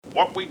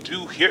What we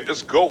do here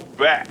is go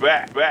back.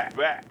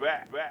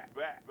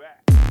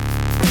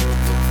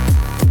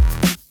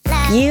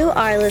 You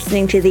are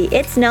listening to the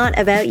It's Not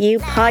About You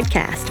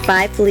podcast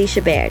by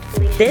Felicia Baird.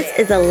 This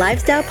is a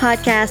lifestyle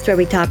podcast where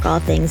we talk all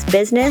things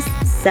business,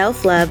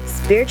 self-love,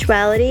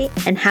 spirituality,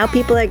 and how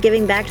people are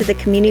giving back to the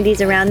communities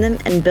around them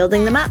and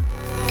building them up,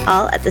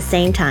 all at the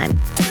same time.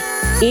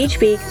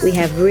 Each week, we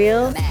have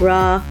real,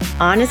 raw,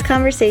 honest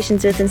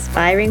conversations with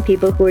inspiring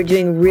people who are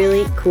doing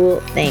really cool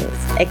things,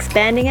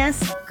 expanding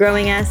us,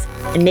 growing us,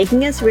 and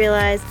making us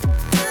realize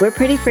we're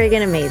pretty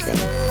friggin' amazing.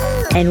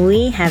 And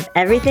we have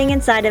everything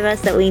inside of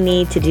us that we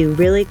need to do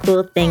really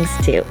cool things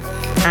too.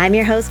 I'm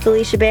your host,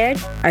 Felicia Baird.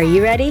 Are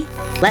you ready?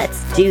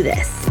 Let's do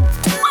this.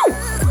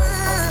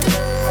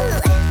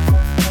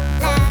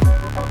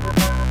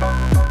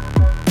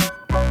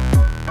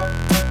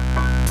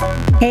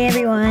 Hey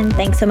everyone,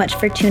 thanks so much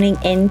for tuning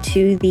in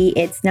to the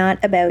It's Not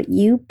About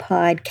You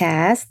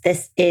podcast.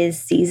 This is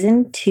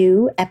season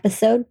 2,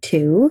 episode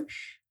 2.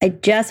 I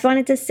just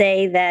wanted to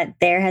say that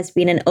there has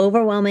been an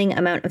overwhelming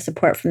amount of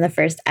support from the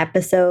first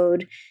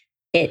episode.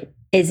 It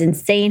is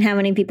insane how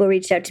many people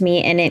reached out to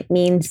me, and it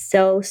means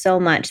so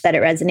much that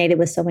it resonated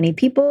with so many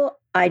people.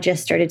 I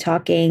just started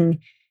talking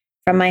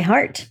from my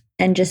heart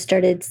and just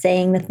started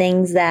saying the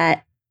things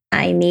that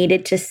I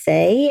needed to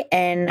say.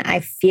 And I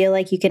feel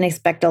like you can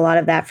expect a lot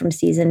of that from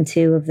season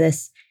 2 of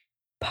this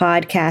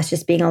podcast,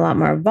 just being a lot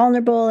more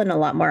vulnerable and a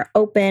lot more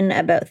open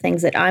about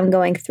things that I'm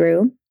going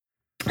through.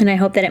 And I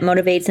hope that it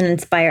motivates and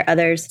inspires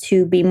others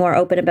to be more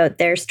open about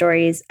their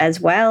stories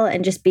as well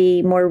and just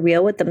be more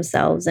real with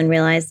themselves and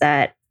realize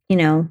that, you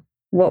know,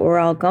 what we're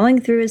all going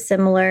through is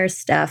similar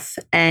stuff.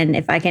 And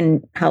if I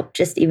can help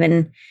just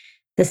even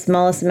the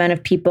smallest amount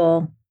of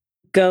people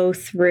go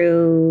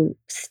through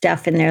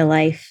stuff in their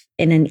life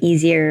in an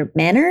easier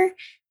manner,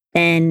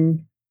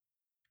 then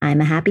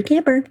I'm a happy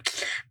camper.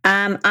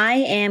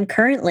 I am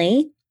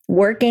currently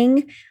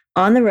working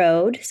on the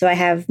road. So I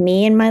have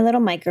me and my little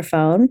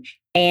microphone,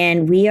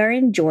 and we are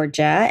in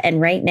Georgia.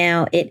 And right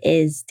now it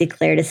is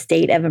declared a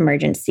state of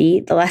emergency.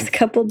 The last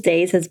couple of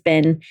days have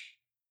been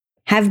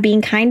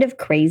kind of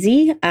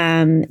crazy.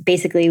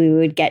 Basically, we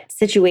would get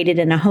situated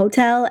in a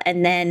hotel,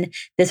 and then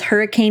this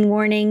hurricane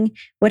warning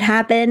would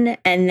happen,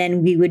 and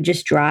then we would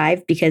just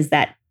drive because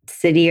that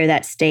city or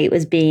that state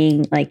was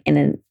being like in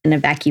an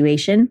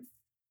evacuation.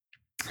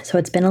 So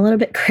it's been a little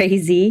bit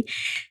crazy.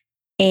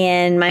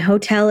 And my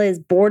hotel is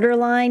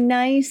borderline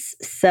nice.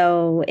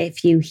 So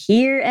if you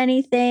hear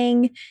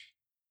anything,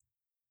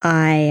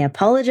 I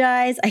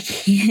apologize. I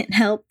can't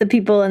help the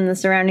people in the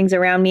surroundings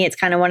around me. It's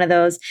kind of one of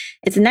those,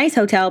 it's a nice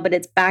hotel, but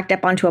it's backed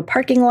up onto a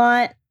parking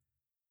lot.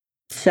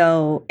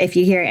 So if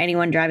you hear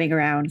anyone driving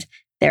around,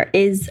 there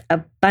is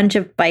a bunch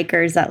of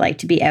bikers that like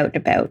to be out and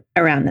about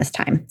around this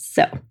time.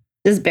 So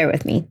just bear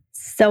with me.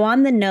 So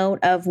on the note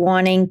of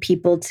wanting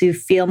people to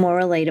feel more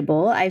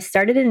relatable, I've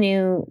started a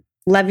new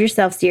Love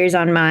Yourself series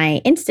on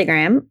my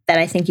Instagram that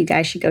I think you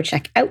guys should go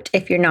check out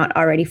if you're not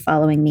already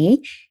following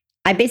me.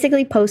 I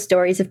basically post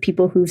stories of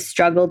people who've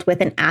struggled with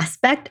an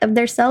aspect of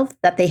their self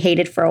that they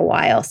hated for a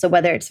while. So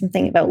whether it's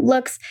something about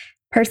looks,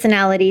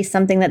 personality,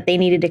 something that they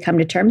needed to come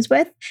to terms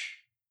with.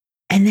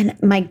 And then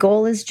my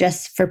goal is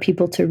just for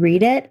people to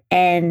read it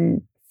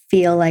and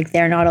feel like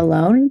they're not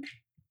alone.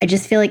 I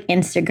just feel like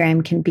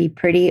Instagram can be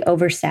pretty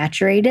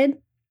oversaturated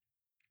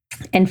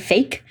and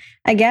fake,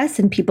 I guess,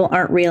 and people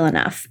aren't real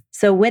enough.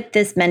 So with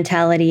this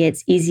mentality,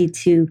 it's easy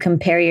to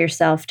compare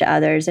yourself to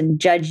others and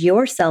judge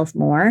yourself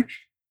more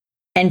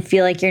and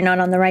feel like you're not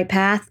on the right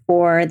path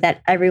or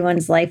that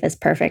everyone's life is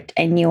perfect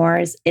and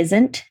yours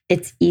isn't.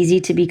 It's easy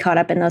to be caught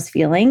up in those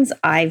feelings.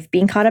 I've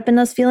been caught up in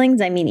those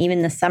feelings. I mean,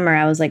 even this summer,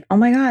 I was like, oh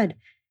my God,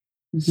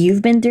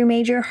 you've been through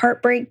major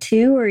heartbreak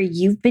too, or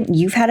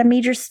you've had a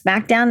major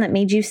smackdown that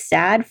made you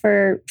sad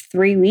for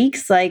 3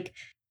 weeks. Like,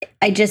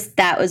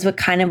 that was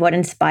what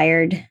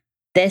inspired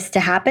this to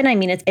happen. I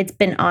mean, it's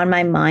been on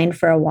my mind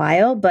for a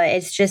while, but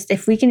it's just,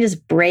 if we can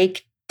just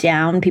break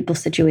down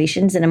people's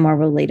situations in a more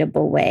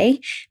relatable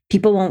way,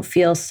 people won't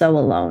feel so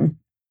alone.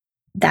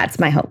 That's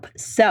my hope.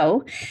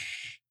 So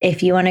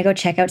if you want to go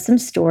check out some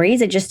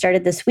stories, I just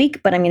started this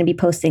week, but I'm going to be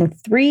posting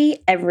 3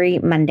 every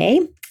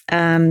Monday.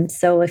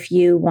 So if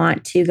you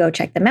want to go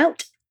check them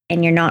out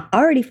and you're not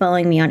already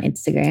following me on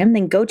Instagram,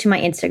 then go to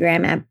my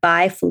Instagram at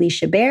by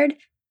Felicia Baird,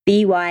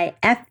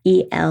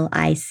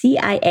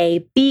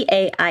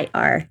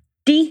 ByFeliciaBaird,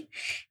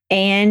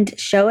 and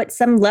show it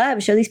some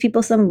love. Show these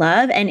people some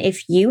love. And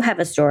if you have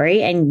a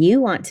story and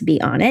you want to be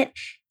on it,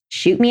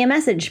 shoot me a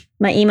message.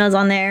 My email's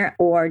on there,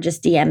 or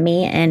just DM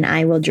me and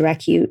I will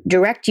direct you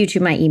to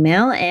my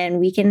email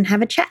and we can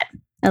have a chat.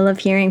 I love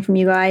hearing from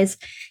you guys.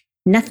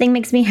 Nothing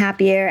makes me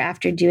happier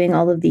after doing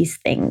all of these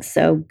things.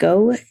 So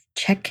go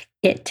check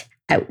it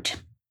out.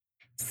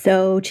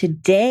 So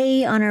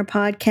today on our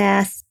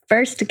podcast,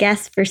 first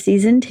guest for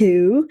season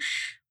 2,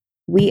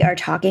 we are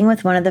talking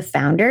with one of the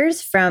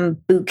founders from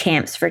Boot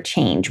Camps for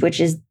Change,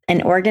 which is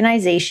an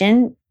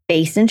organization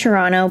based in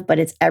Toronto, but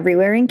it's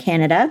everywhere in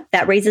Canada,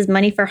 that raises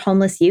money for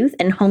homeless youth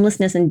and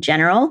homelessness in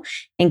general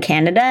in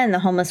Canada and the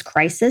homeless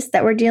crisis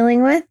that we're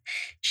dealing with.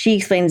 She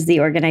explains the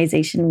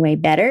organization way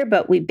better,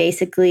 but we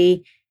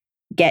basically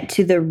get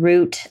to the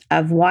root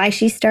of why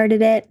she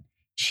started it.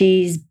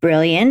 She's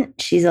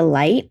brilliant. She's a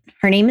light.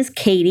 Her name is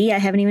Katie. I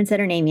haven't even said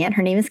her name yet.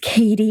 Her name is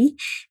Katie.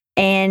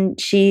 And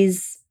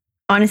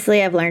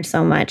honestly, I've learned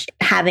so much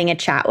having a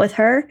chat with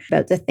her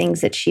about the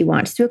things that she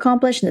wants to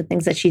accomplish and the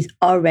things that she's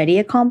already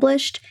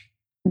accomplished.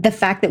 The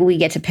fact that we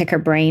get to pick her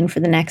brain for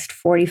the next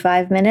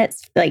 45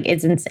 minutes,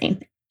 it's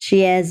insane. She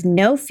has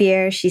no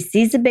fear. She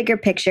sees the bigger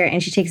picture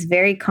and she takes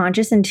very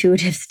conscious,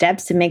 intuitive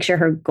steps to make sure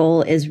her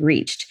goal is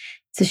reached.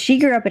 So she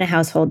grew up in a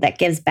household that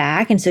gives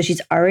back. And so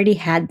she's already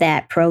had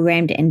that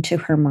programmed into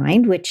her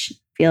mind, which I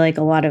feel like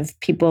a lot of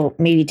people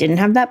maybe didn't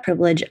have that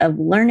privilege of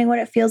learning what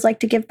it feels like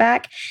to give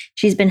back.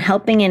 She's been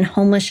helping in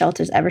homeless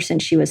shelters ever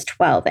since she was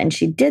 12. And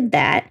she did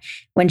that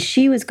when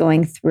she was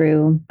going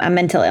through a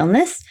mental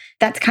illness.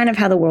 That's kind of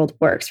how the world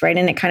works, right?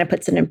 And it kind of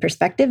puts it in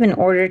perspective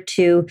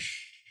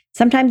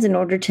sometimes in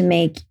order to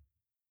make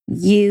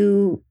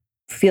you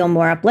feel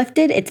more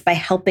uplifted, it's by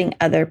helping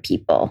other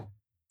people.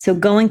 So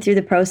going through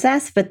the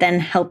process, but then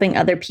helping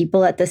other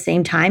people at the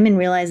same time and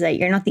realize that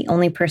you're not the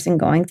only person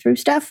going through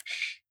stuff.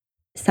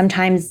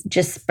 Sometimes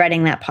just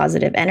spreading that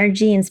positive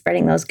energy and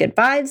spreading those good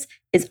vibes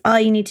is all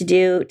you need to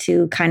do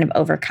to kind of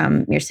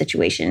overcome your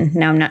situation.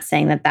 Now, I'm not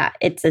saying that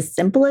it's as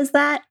simple as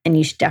that, and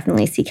you should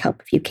definitely seek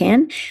help if you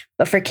can.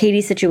 But for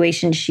Katie's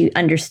situation, she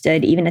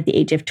understood even at the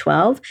age of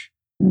 12,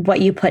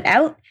 what you put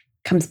out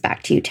comes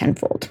back to you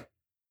tenfold.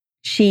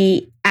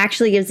 She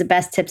actually gives the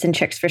best tips and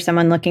tricks for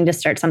someone looking to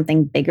start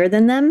something bigger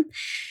than them.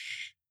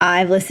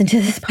 I've listened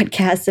to this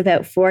podcast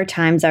about 4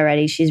 times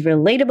already. She's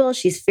relatable,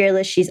 she's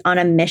fearless, she's on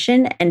a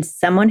mission, and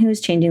someone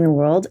who's changing the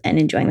world and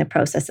enjoying the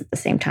process at the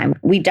same time.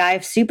 We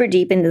dive super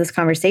deep into this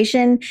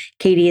conversation.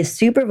 Katie is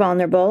super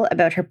vulnerable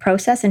about her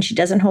process, and she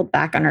doesn't hold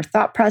back on her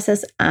thought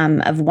process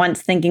of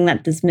once thinking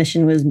that this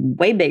mission was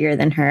way bigger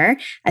than her.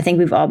 I think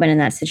we've all been in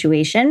that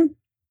situation.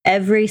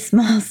 Every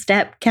small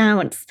step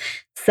counts.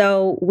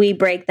 So we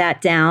break that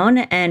down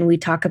and we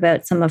talk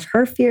about some of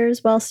her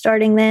fears while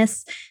starting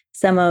this,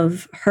 some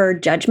of her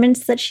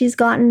judgments that she's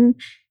gotten.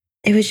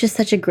 It was just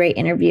such a great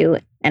interview.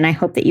 And I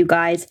hope that you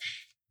guys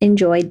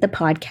enjoyed the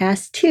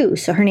podcast too.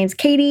 So her name's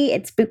Katie.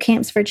 It's Boot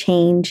Camps for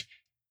Change.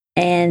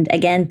 And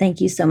again, thank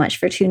you so much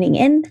for tuning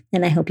in.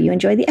 And I hope you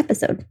enjoy the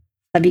episode.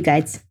 Love you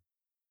guys.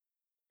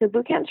 So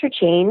Boot Camps for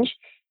Change,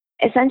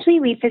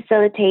 essentially we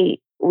facilitate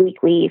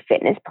weekly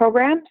fitness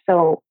programs.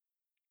 So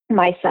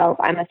myself,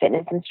 I'm a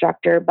fitness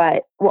instructor,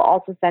 but we'll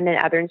also send in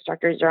other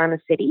instructors around the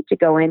city to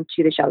go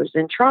into the shelters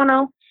in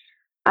Toronto.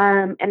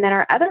 And then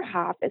our other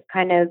half is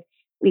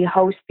we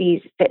host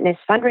these fitness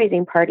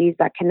fundraising parties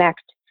that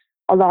connect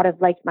a lot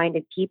of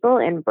like-minded people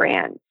and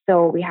brands.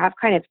 So we have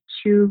kind of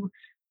 2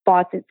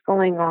 spots that's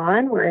going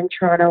on. We're in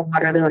Toronto,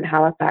 Waterloo, and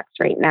Halifax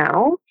right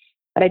now,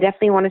 but I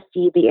definitely want to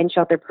see the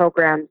in-shelter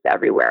programs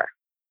everywhere.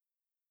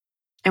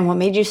 And what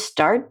made you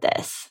start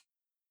this?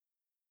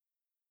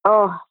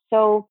 Oh,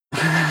 so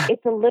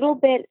it's a little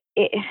bit,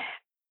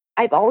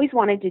 I've always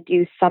wanted to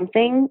do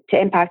something to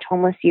impact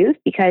homeless youth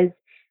because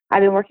I've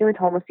been working with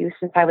homeless youth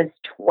since I was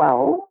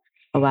 12.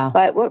 Oh, wow.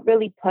 But what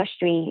really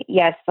pushed me,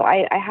 so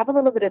I have a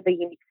little bit of a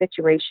unique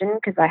situation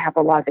because I have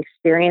a lot of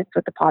experience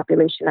with the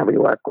population that we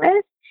work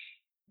with.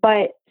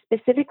 But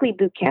specifically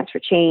Boot Camps for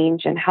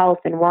Change and health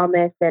and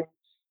wellness and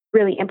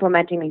really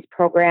implementing these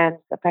programs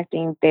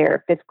affecting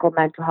their physical,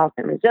 mental health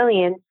and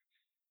resilience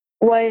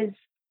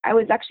I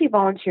was actually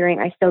volunteering,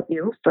 I still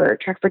do, for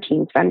Trek for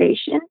Teens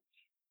Foundation.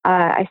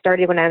 I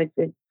started when I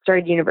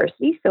started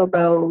university, so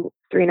about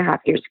 3.5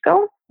 years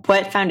ago.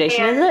 What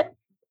foundation is it?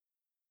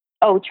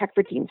 Oh, Trek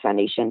for Teens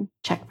Foundation.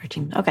 Trek for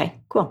Teens. Okay,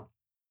 cool.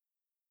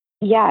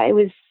 Yeah,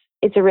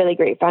 it's a really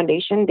great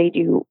foundation. They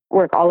do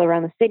work all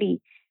around the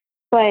city.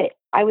 But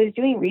I was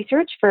doing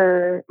research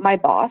for my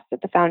boss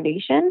at the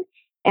foundation,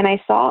 and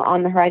I saw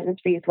on the Horizons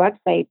for Youth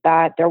website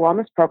that their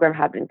wellness program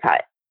had been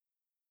cut.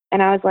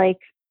 And I was like,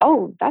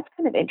 oh, that's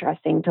kind of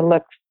interesting to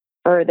look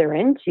further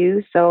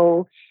into.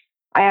 So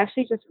I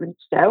actually just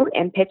reached out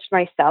and pitched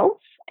myself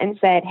and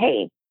said,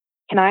 hey,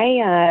 can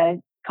I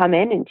come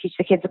in and teach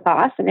the kids a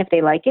class? And if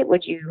they like it,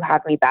 would you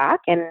have me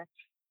back? And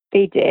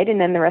they did. And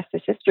then the rest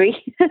is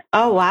history.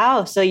 Oh,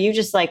 wow. So you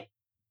just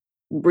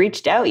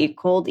reached out, you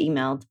cold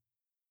emailed.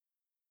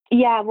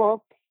 Yeah,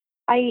 well,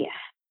 I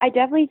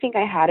definitely think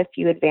I had a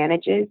few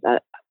advantages.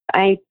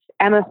 I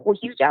am a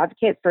huge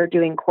advocate for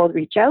doing cold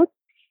reach outs,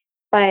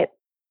 but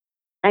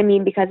I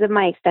mean, because of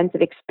my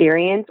extensive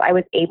experience, I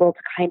was able to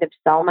kind of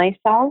sell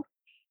myself.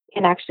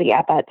 And actually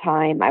at that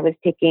time, I was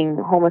taking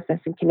Homelessness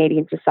in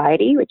Canadian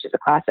Society, which is a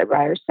class at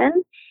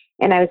Ryerson.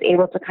 And I was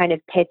able to kind of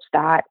pitch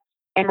that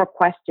and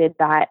requested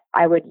that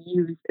I would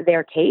use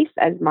their case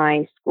as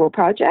my school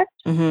project.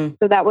 Mm-hmm.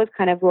 So that was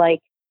kind of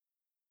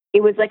it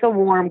was like a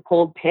warm,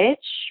 cold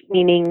pitch,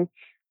 meaning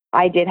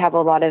I did have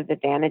a lot of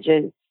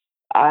advantages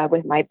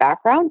with my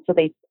background. So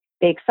they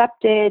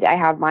accepted. I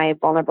have my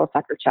vulnerable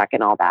sector check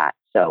and all that.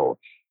 So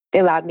they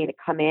allowed me to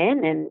come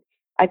in, and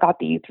I got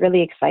the youth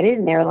really excited,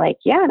 and they were like,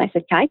 yeah. And I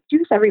said, can I do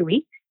this every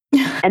week?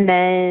 And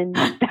then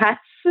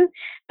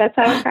that's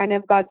how it kind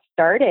of got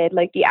started.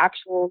 Like the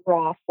actual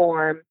raw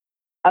form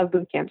of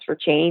Boot Camps for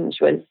Change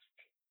was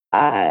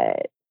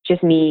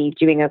just me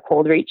doing a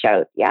cold reach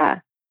out. Yeah.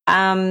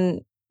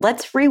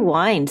 Let's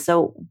rewind.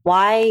 So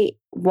why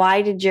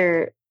did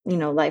your,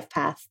 life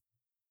path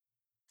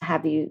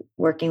have you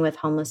working with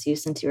homeless youth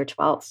since you were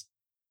 12?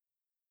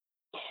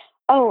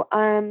 Oh,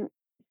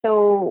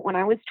 so when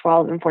I was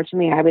 12,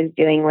 unfortunately, I was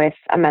dealing with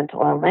a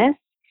mental illness.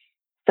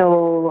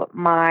 So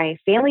my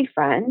family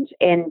friend,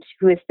 and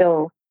who is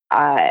still,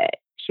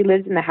 she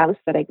lives in the house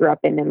that I grew up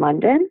in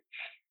London,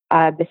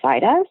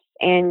 beside us.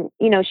 And,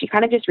 she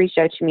kind of just reached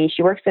out to me.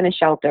 She works in a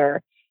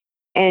shelter,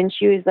 and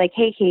she was like,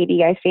 hey,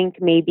 Katie, I think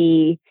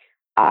maybe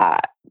to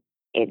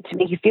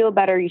make you feel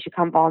better, you should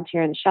come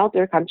volunteer in the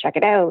shelter, come check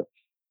it out.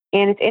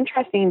 And it's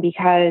interesting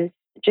because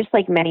just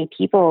like many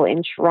people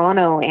in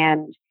Toronto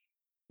and,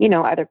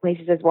 other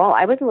places as well,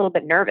 I was a little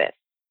bit nervous.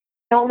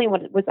 Not only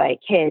was I a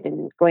kid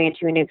and going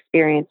into a new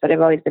experience, but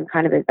I've always been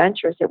kind of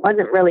adventurous. It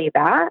wasn't really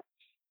that.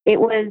 It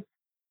was,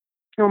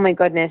 oh my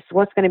goodness,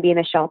 what's going to be in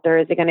the shelter?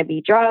 Is it going to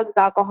be drugs,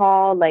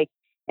 alcohol? Like,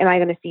 am I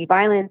going to see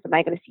violence? Am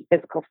I going to see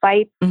physical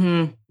fights?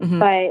 Mm-hmm, mm-hmm.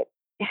 But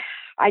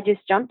I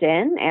just jumped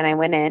in and I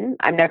went in.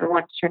 I've never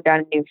wanted to turn down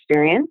a new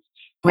experience.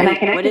 And I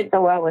connected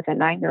so well with a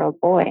 9-year-old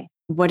boy.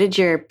 What did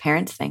your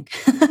parents think?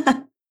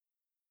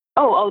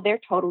 Oh, they're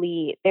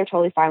totally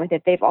fine with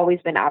it. They've always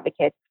been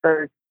advocates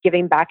for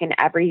giving back in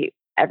every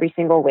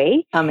single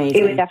way. Amazing.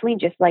 It was definitely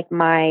just like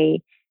my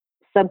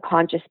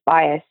subconscious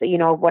bias,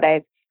 what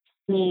I've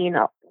seen.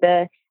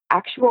 The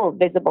actual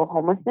visible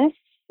homelessness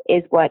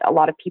is what a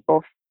lot of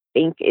people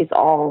think is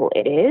all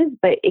it is,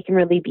 but it can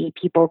really be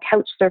people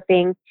couch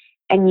surfing,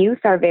 and youth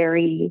are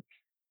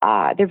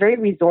they're very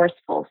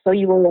resourceful. So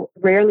you will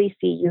rarely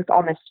see youth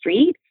on the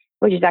street,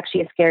 which is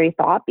actually a scary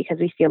thought because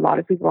we see a lot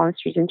of people on the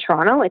streets in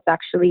Toronto. It's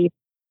actually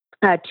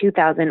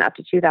 2,000 up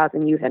to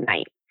 2,000 youth a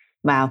night.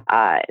 Wow.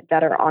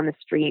 That are on the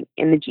street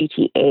in the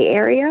GTA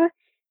area.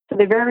 So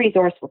they're very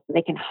resourceful, so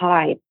they can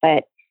hide.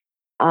 But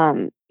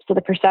so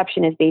the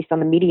perception is based on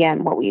the media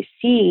and what we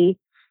see.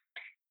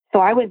 So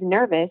I was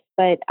nervous,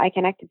 but I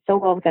connected so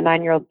well with a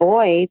 9-year-old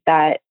boy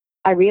that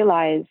I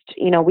realized,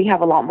 we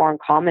have a lot more in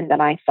common than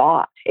I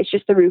thought. It's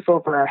just the roof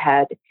over our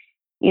head.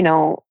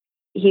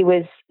 He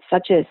was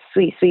such a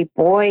sweet, sweet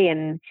boy.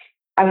 And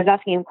I was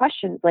asking him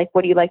questions like,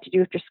 what do you like to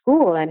do after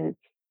school? And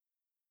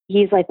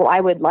he's like, well, I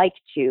would like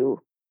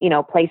to,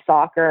 play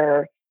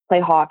soccer, play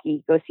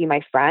hockey, go see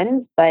my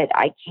friends, but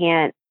I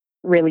can't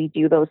really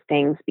do those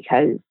things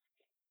because,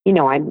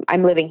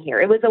 I'm living here.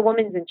 It was a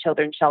women's and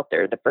children's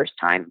shelter the first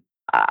time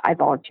I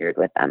volunteered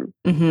with them.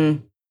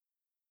 Mm-hmm.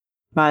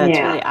 Wow, that's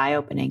really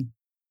eye-opening.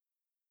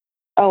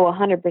 Oh,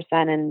 100%.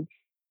 And,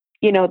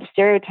 the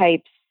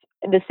stereotypes,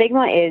 the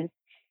stigma is,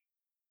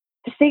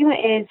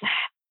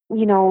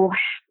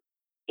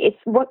 it's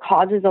what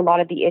causes a lot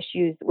of the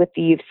issues with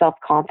the youth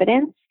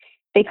self-confidence.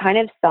 They kind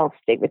of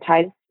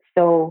self-stigmatize.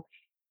 So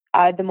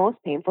the most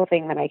painful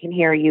thing that I can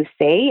hear you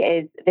say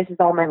is, this is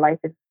all my life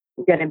is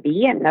going to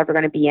be and never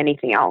going to be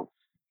anything else.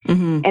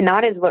 Mm-hmm. And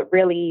that is what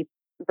really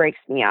breaks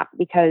me up,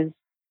 because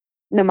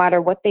no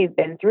matter what they've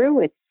been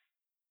through, it's,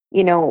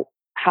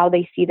 how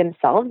they see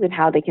themselves and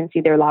how they can see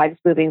their lives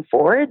moving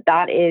forward.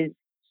 That is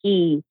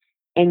key.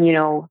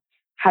 And,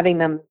 having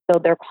them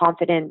build their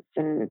confidence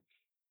and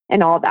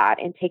all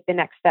that and take the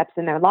next steps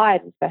in their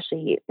lives,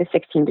 especially the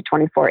 16 to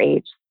 24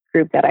 age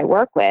group that I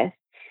work with.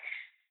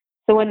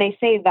 So when they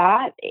say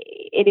that,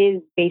 it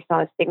is based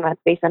on a stigma.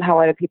 It's based on how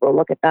other people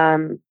look at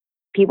them.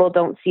 People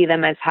don't see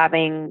them as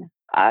having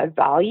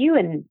value,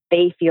 and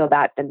they feel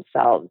that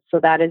themselves. So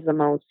that is the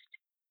most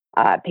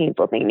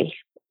painful thing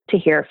to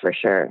hear for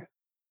sure.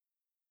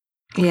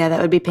 Yeah,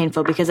 that would be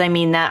painful because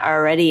that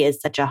already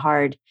is such a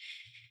hard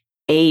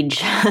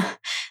age.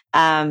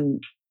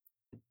 And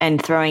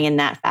throwing in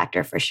that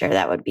factor for sure,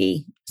 that would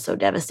be so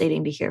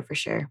devastating to hear for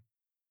sure.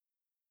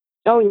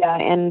 Oh yeah.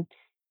 And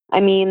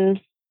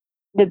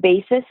the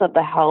basis of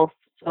the health.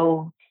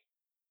 So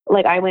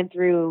like I went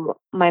through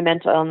my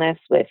mental illness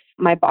with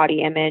my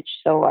body image.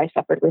 So I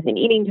suffered with an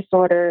eating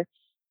disorder.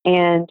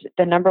 And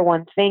the number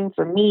one thing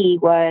for me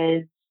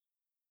was,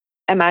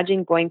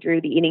 imagine going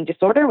through the eating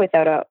disorder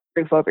without a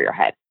roof over your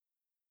head.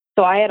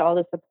 So I had all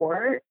the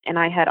support, and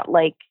I had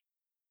I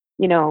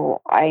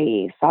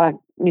saw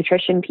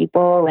nutrition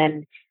people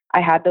and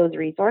I had those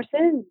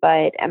resources,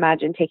 but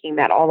imagine taking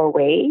that all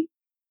away.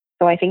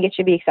 So I think it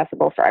should be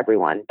accessible for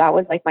everyone. That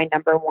was like my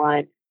number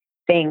one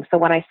thing. So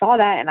when I saw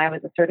that and I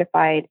was a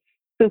certified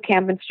boot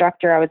camp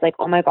instructor, I was like,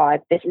 oh my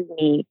God, this is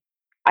me.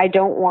 I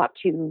don't want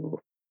to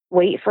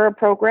wait for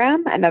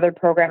another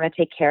program to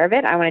take care of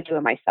it. I want to do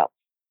it myself.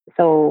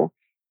 So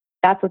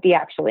that's what the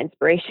actual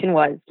inspiration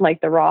was,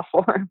 like the raw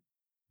form.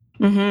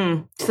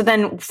 Mm-hmm. So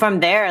then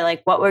from there,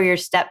 like what were your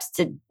steps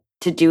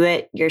to do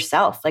it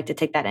yourself, like to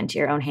take that into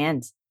your own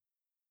hands?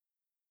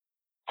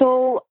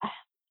 So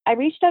I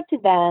reached out to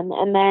them,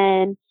 and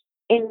then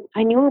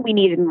I knew we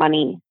needed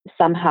money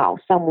somehow,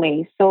 some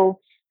way. So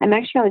I'm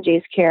actually on the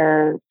Jays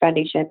Care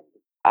Foundation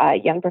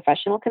Young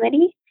Professional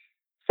Committee.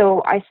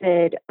 So I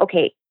said,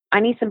 okay, I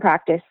need some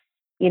practice,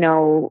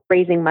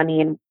 raising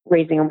money and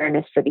raising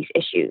awareness for these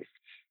issues.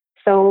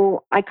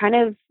 So I kind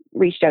of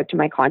reached out to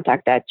my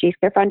contact at Jays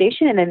Care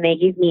Foundation, and then they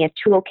gave me a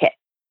toolkit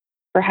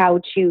for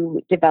how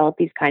to develop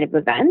these kind of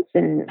events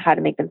and how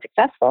to make them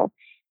successful.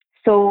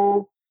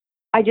 So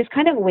I just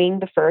kind of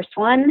winged the first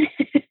one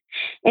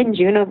in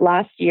June of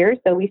last year.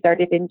 So we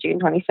started in June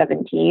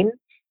 2017.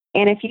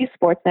 And a few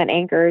Sportsnet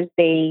anchors,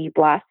 they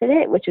blasted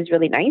it, which is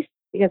really nice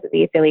because of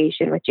the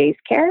affiliation with Jays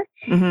Care.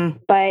 Mm-hmm.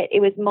 But it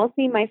was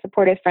mostly my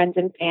supportive friends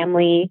and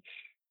family.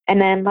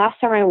 And then last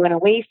time I went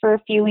away for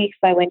a few weeks,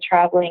 I went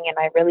traveling and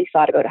I really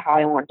thought about how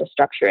I wanted to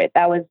structure it.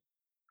 That was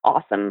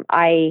awesome.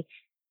 I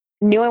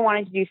knew I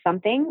wanted to do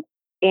something,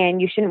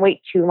 and you shouldn't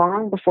wait too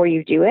long before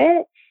you do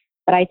it.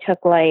 But I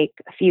took like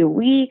a few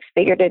weeks,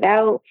 figured it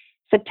out.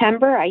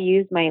 September, I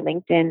used my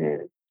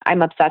LinkedIn.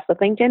 I'm obsessed with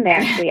LinkedIn. They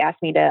actually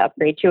asked me to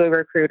upgrade to a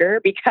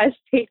recruiter because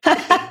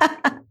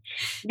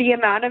the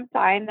amount of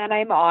time that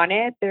I'm on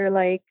it, they're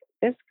like,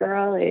 this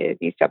girl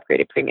needs to upgrade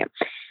to premium.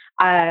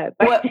 But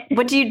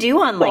what do you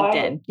do on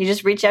LinkedIn? You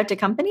just reach out to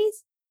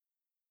companies?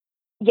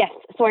 Yes.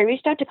 So I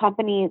reached out to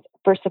companies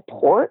for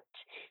support,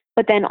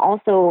 but then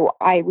also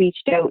I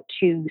reached out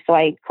so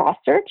I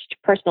cross-searched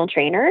personal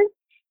trainers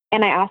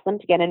and I asked them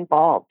to get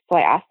involved. So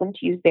I asked them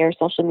to use their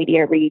social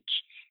media reach.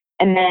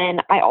 And then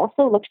I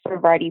also looked for a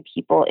variety of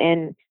people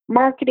in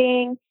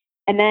marketing.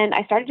 And then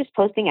I started just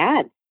posting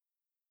ads.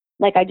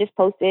 Like I just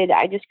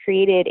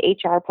created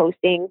HR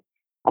postings.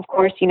 Of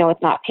course,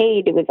 it's not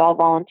paid. It was all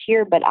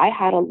volunteer, but I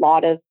had a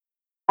lot of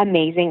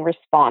amazing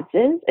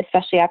responses,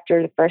 especially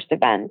after the first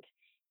event.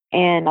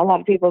 And a lot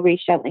of people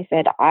reached out and they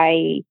said,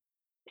 I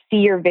see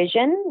your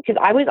vision,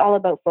 because I was all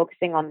about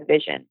focusing on the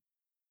vision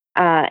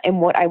and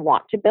what I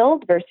want to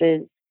build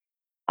versus,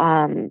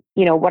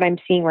 what I'm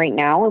seeing right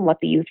now and what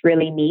the youth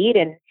really need.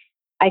 And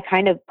I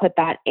kind of put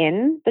that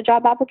in the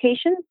job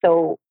application.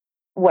 So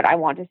what I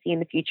want to see in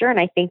the future. And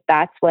I think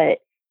that's what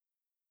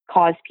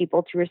caused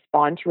people to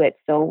respond to it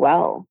so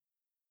well.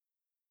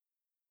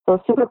 So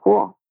it's super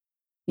cool.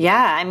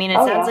 Yeah. I mean, it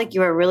sounds like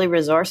you were really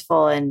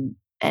resourceful and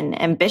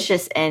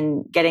ambitious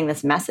in getting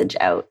this message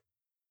out.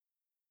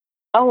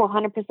 Oh,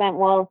 100%.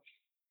 Well,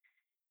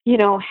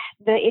 the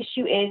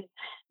issue is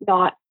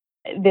not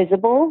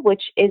visible,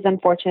 which is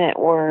unfortunate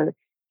or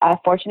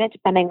fortunate,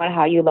 depending on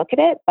how you look at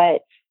it.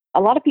 But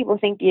a lot of people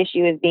think the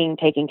issue is being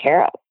taken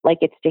care of, like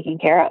it's taken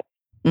care of.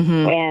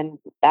 Mm-hmm. And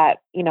that,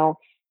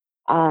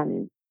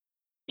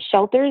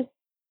 shelters,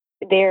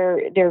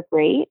 they're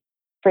great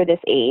for this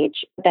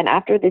age. Then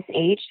after this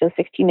age, so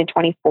 16 to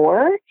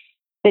 24,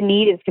 the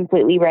need is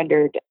completely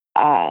rendered,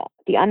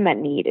 the unmet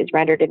need is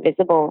rendered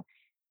invisible.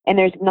 And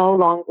there's no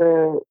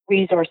longer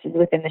resources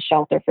within the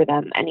shelter for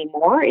them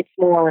anymore. It's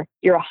more,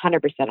 you're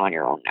 100% on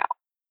your own now.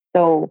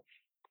 So,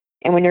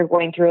 and when you're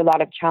going through a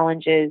lot of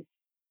challenges,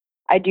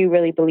 I do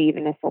really believe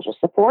in the social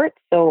support.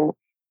 So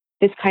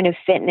this kind of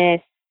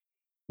fitness,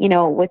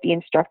 with the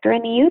instructor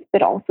and the youth,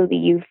 but also the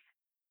youth,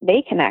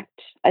 they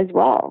connect as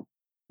well.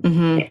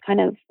 Mm-hmm. It's kind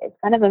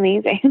of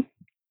amazing.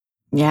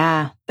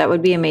 Yeah, that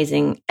would be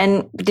amazing.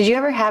 And did you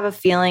ever have a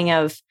feeling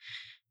of,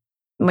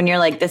 when you're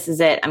like, this is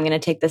it, I'm going to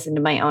take this into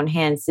my own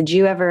hands. Did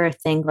you ever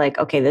think like,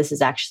 okay, this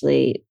is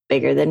actually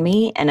bigger than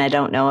me, and I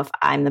don't know if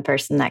I'm the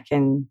person that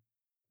can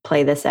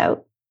play this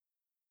out?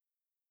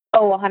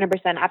 Oh, 100%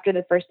 after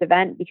the first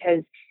event,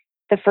 because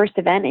the first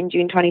event in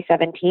June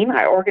 2017,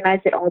 I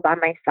organized it all by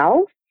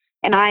myself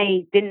and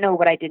I didn't know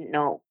what I didn't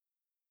know.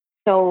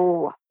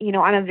 So,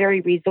 I'm a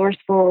very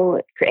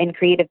resourceful and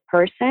creative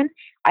person.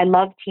 I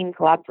love team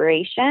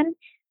collaboration.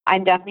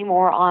 I'm definitely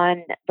more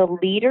on the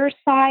leader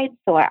side.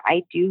 So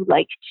I do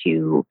like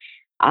to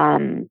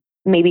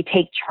maybe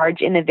take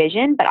charge in the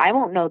vision, but I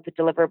won't know the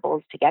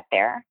deliverables to get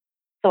there.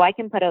 So I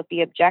can put out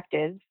the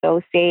objectives. So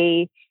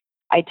say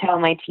I tell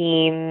my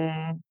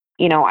team,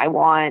 I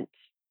want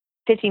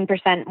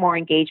 15% more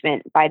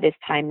engagement by this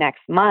time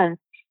next month.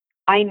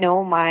 I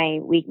know my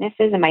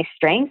weaknesses and my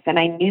strengths, and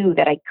I knew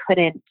that I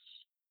couldn't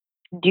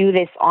do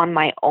this on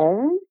my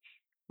own.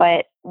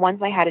 But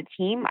once I had a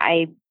team,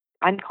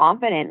 I'm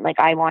confident. Like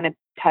I want to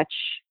touch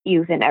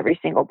youth in every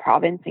single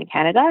province in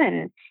Canada.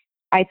 And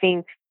I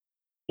think,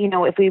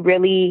 if we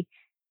really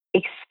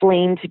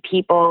explain to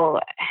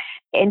people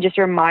and just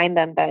remind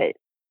them that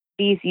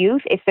these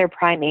youth, it's their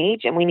prime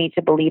age and we need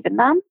to believe in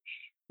them,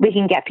 we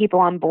can get people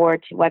on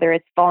board to whether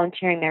it's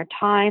volunteering their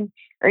time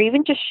or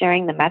even just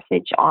sharing the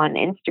message on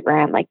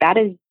Instagram. Like that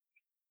is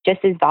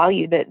just as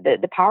valued.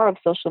 The power of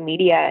social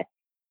media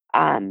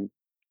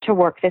to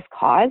work this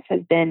cause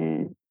has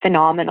been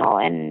phenomenal.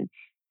 And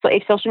so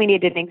if social media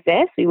didn't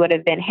exist, we would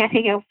have been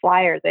handing out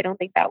flyers. I don't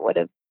think that would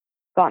have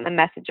gotten the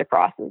message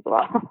across as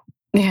well.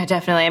 Yeah,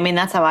 definitely. I mean,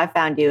 that's how I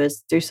found you,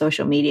 is through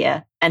social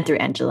media and through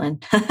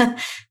Angeline.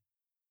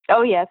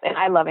 Oh, yes. And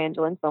I love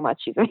Angeline so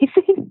much. She's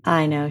amazing.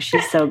 I know.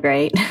 She's so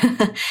great.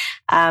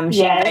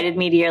 She invited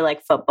me to your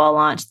football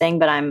launch thing,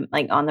 but I'm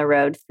on the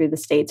road through the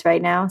States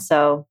right now.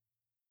 So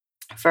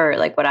for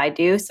like what I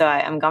do. So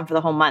I'm gone for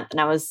the whole month,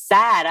 and I was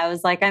sad. I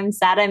was like, I'm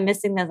sad I'm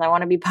missing this. I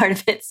want to be part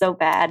of it so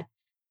bad.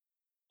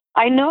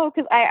 I know,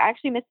 because I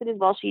actually missed it as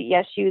well. She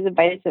was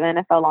invited to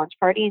the NFL launch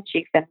party, and she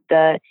extended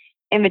the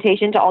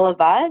invitation to all of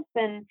us.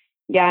 And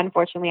yeah,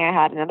 unfortunately, I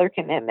had another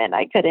commitment.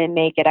 I couldn't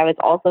make it. I was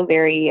also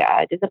very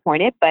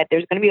disappointed, but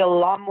there's going to be a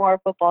lot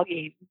more football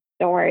games.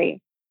 Don't worry.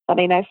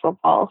 Sunday Night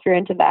Football, if you're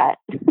into that.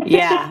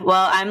 Yeah.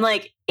 Well, I'm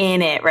like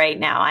in it right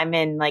now. I'm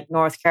in like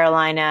North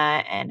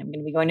Carolina, and I'm going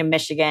to be going to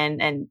Michigan,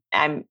 and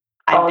I've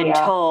been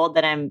told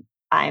that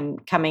I'm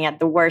coming at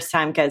the worst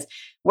time,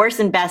 worst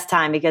and best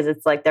time, because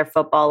it's like their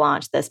football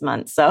launch this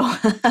month. So,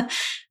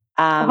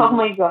 oh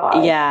my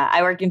God. Yeah,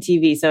 I work in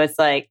TV. So it's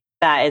like,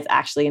 that is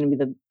actually going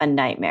to be a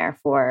nightmare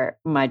for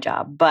my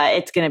job, but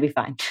it's going to be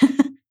fine.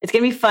 It's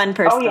going to be fun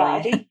personally.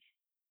 Oh yeah.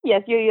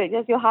 Yes,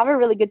 you'll have a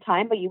really good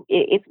time, but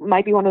it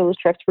might be one of those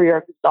trips where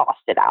you're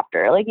exhausted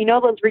after. Like,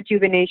 those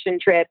rejuvenation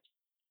trips,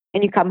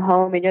 and you come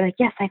home and you're like,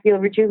 yes, I feel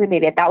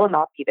rejuvenated. That will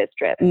not be this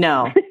trip.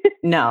 No,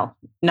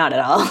 not at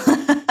all.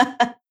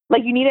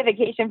 Like, you need a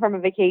vacation from a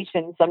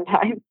vacation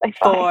sometimes.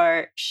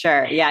 For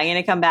sure. Yeah, I'm going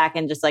to come back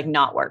and just like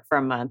not work for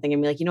a month. I'm going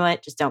to be like, you know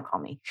what? Just don't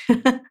call me.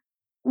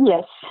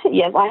 Yes.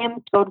 I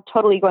am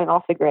totally going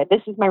off the grid.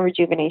 This is my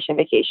rejuvenation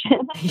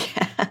vacation.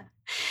 Yeah.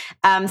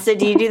 So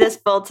do you do this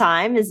full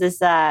time? Is this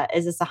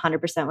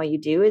 100% what you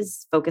do,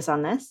 is focus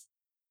on this?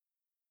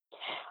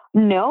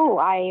 No,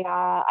 I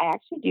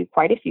actually do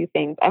quite a few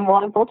things. I'm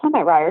full time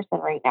at Ryerson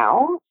right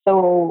now.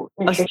 So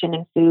nutrition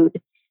and food.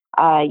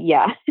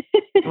 Yeah.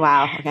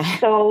 Wow. Okay.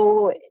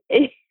 So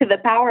the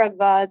power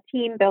of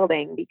team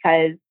building,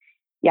 because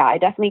yeah, I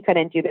definitely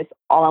couldn't do this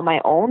all on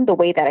my own the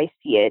way that I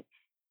see it.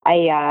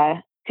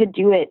 I could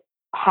do it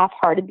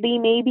half-heartedly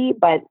maybe,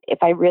 but if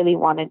I really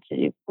wanted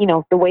to,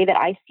 the way that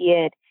I see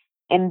it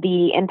and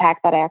the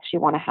impact that I actually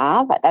want to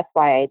have, that's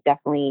why I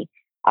definitely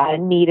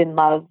need and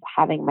love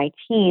having my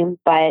team.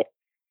 But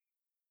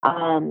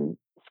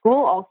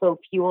school also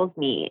fuels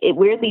me. It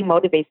weirdly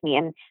motivates me.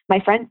 And my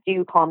friends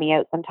do call me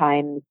out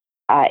sometimes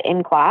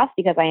in class,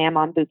 because I am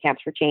on Boot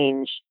Camps for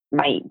Change,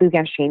 my Boot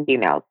Camps for Change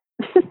emails.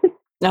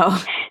 No.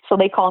 So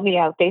they call me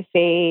out. They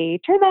say,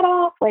 turn that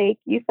off. Like,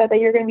 you said that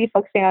you're going to be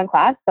focusing on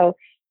class. So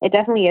it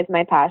definitely is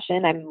my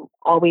passion. I'm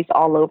always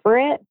all over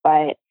it,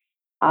 but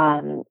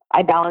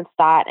I balance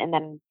that. And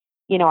then,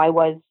 I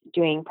was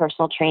doing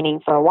personal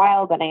training for a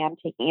while, but I am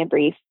taking a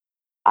brief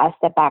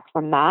step back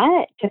from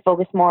that to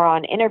focus more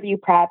on interview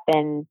prep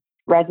and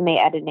resume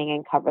editing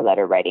and cover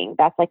letter writing.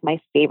 That's like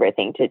my favorite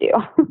thing to do.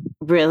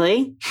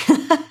 Really?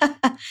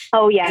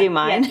 Oh yeah. Do you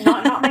mind? Yes.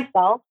 Not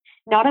myself.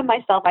 Not of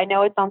myself. I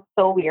know it sounds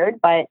so weird,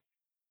 but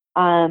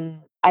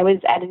I was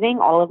editing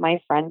all of my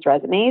friends'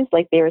 resumes,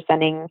 like they were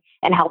sending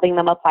and helping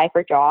them apply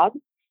for jobs.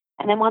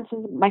 And then once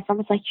my friend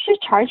was like, you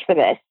should charge for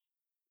this.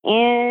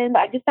 And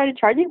I just started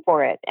charging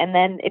for it. And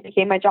then it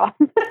became my job.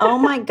 Oh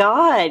my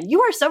God.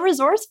 You are so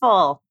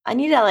resourceful. I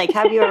need to like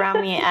have you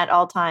around me at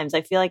all times.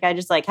 I feel like I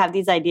just like have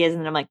these ideas and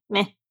then I'm like,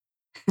 meh.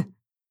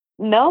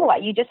 No,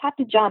 you just have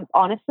to jump,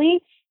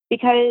 honestly,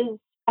 because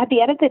at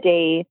the end of the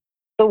day,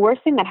 the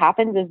worst thing that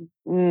happens is,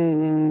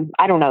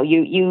 I don't know,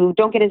 you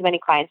don't get as many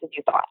clients as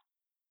you thought.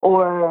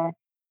 Or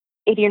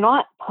if you're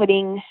not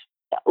putting,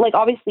 like,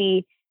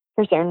 obviously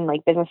for certain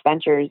like business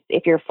ventures,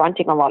 if you're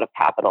fronting a lot of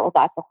capital,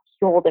 that's a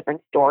whole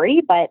different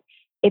story. But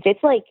if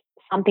it's like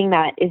something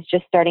that is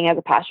just starting as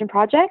a passion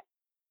project,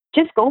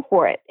 just go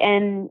for it.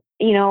 And,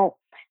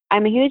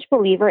 I'm a huge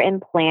believer in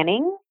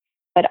planning,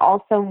 but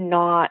also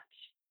not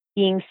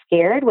being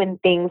scared when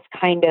things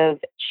kind of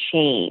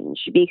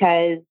change,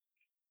 because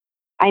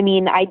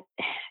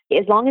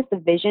as long as the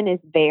vision is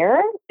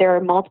there are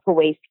multiple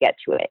ways to get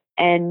to it,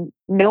 and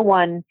no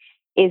one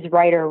is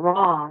right or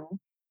wrong,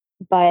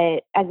 but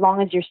as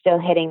long as you're still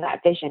hitting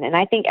that vision. And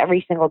I think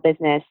every single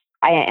business,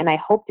 I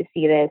hope to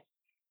see this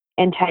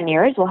in 10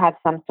 years, will have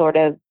some sort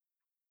of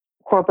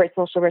corporate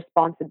social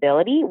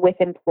responsibility with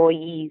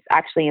employees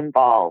actually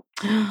involved.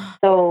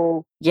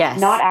 So yes,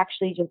 not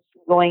actually just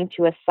going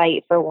to a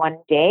site for one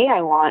day.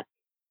 I want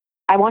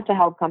to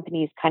help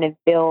companies kind of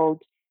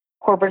build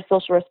corporate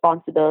social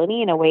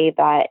responsibility in a way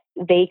that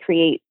they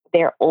create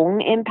their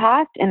own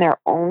impact in their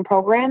own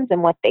programs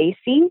and what they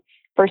see,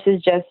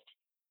 versus just,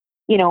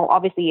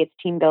 obviously it's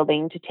team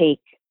building to take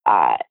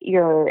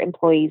your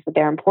employees with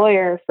their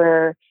employer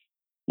for,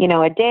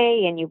 a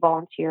day, and you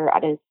volunteer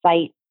at a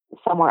site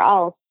somewhere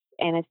else,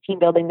 and it's team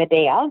building the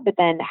day of. But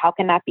then how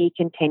can that be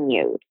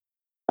continued?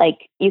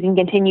 Like, you can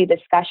continue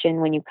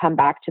discussion when you come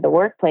back to the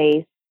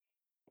workplace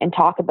and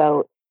talk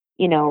about,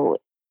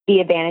 the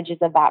advantages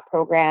of that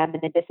program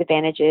and the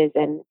disadvantages,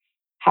 and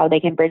how they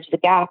can bridge the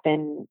gap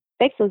and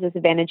fix those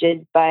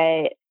disadvantages.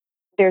 But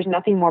there's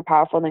nothing more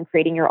powerful than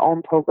creating your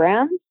own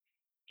program,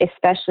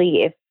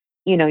 especially if,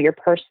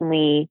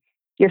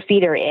 your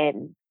feet are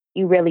in.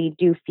 You really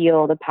do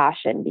feel the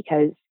passion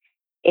because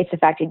it's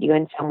affected you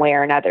in some way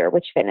or another,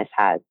 which fitness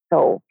has.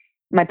 So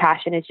my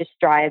passion is just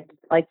drive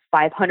like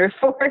 500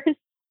 force.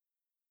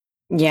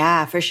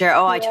 Yeah, for sure.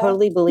 Oh, yeah. I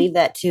totally believe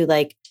that too.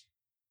 Like,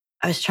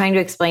 I was trying to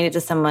explain it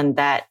to someone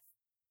that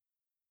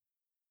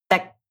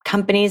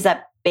companies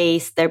that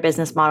base their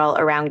business model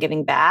around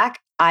giving back,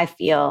 I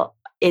feel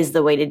is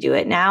the way to do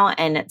it now.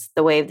 And it's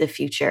the way of the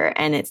future.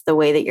 And it's the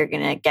way that you're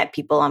going to get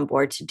people on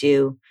board to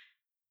do,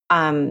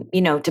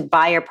 to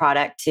buy your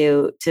product,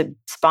 to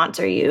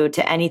sponsor you,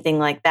 to anything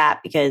like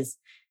that, because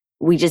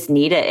we just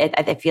need it.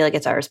 I feel like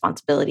it's our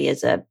responsibility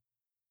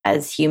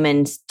as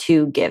humans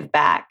to give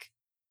back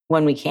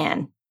when we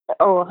can.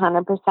 Oh,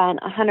 100%,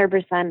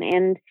 100%.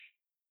 And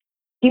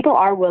people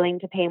are willing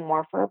to pay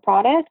more for a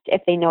product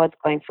if they know it's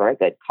going for a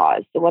good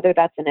cause. So whether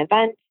that's an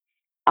event,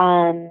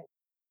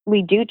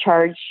 we do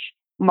charge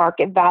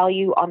market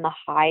value on the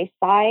high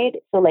side.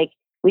 So like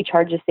we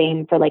charge the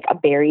same for like a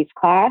berries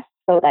class.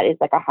 So that is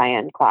like a high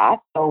end class.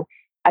 So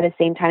at the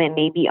same time, it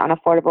may be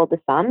unaffordable to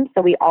some.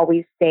 So we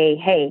always say,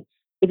 hey,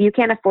 if you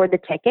can't afford the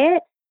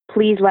ticket,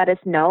 please let us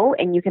know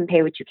and you can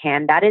pay what you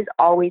can. That is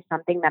always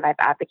something that I've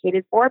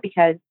advocated for,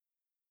 because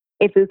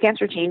if Boot Camps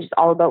for Change is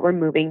all about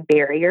removing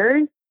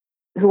barriers,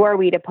 who are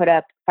we to put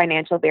up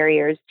financial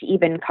barriers to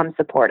even come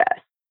support us?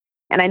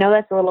 And I know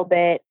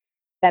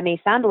that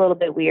may sound a little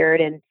bit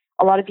weird. And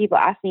a lot of people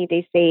ask me,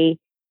 they say,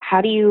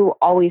 how do you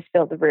always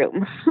fill the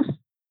room?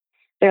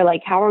 They're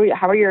like, how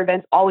are your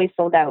events always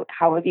sold out?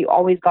 How have you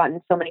always gotten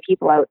so many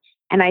people out?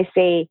 And I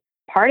say,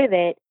 part of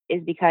it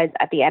is because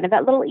at the end of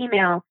that little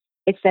email,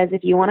 it says,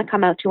 if you want to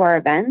come out to our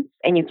events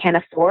and you can't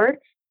afford,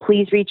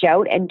 please reach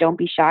out and don't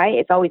be shy.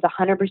 It's always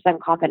 100%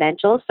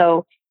 confidential.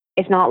 So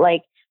it's not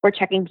like we're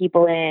checking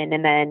people in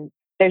and then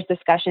there's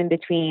discussion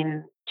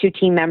between two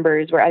team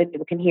members where other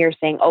people can hear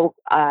saying,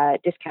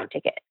 discount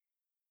ticket.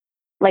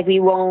 Like we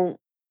won't,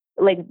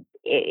 like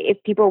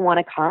if people want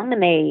to come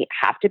and they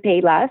have to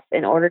pay less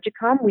in order to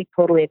come, we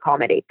totally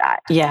accommodate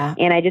that. Yeah.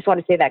 And I just want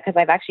to say that because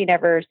I've actually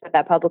never said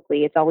that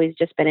publicly. It's always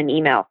just been an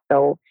email.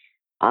 So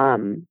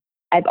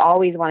I've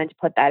always wanted to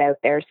put that out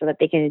there so that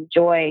they can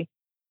enjoy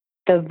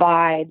the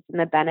vibes and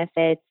the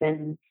benefits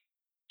and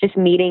just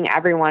meeting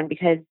everyone,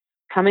 because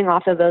coming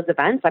off of those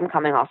events, I'm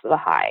coming off of a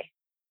high.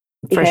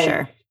 For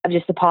sure. Of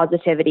just the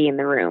positivity in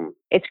the room.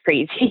 It's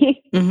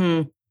crazy.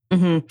 Mm-hmm.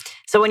 Mm-hmm.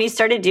 So when you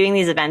started doing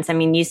these events, I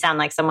mean, you sound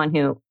like someone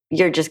who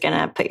you're just going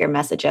to put your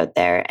message out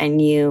there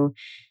and you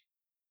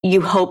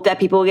hope that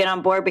people will get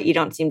on board, but you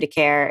don't seem to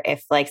care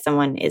if like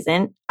someone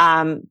isn't.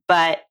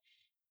 But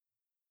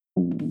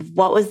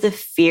what was the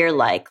fear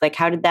like? Like,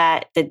 how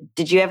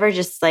did you ever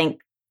just like,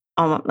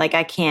 like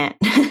I can't,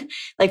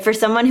 like for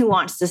someone who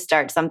wants to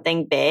start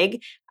something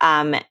big,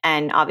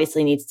 and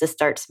obviously needs to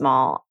start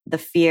small, the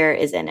fear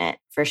is in it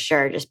for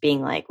sure. Just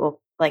being like,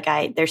 well,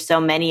 like there's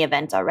so many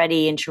events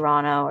already in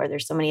Toronto, or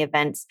there's so many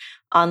events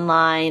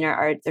online,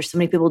 or there's so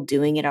many people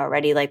doing it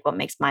already. Like what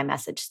makes my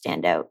message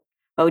stand out?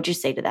 What would you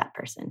say to that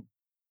person?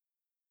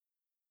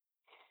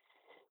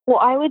 Well,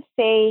 I would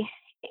say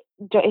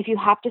if you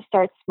have to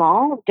start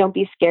small, don't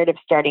be scared of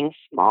starting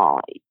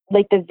small.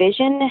 Like the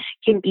vision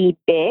can be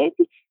big,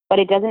 but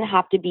it doesn't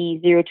have to be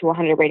 0 to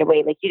 100 right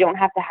away. Like you don't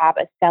have to have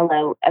a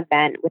sellout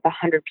event with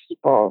 100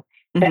 people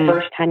the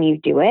first time you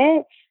do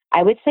it.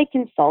 I would say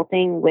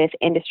consulting with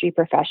industry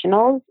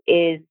professionals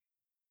is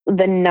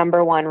the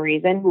number one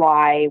reason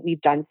why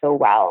we've done so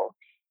well.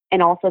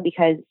 And also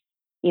because,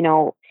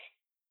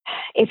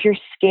 if you're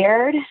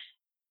scared,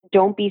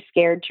 don't be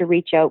scared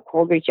to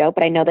cold reach out.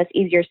 But I know that's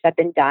easier said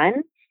than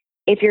done.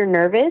 If you're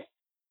nervous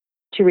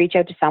to reach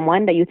out to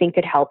someone that you think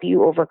could help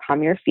you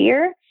overcome your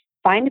fear,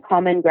 find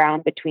common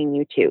ground between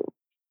you two,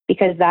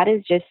 because that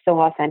is just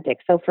so authentic.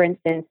 So for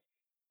instance,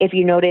 if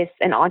you notice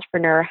an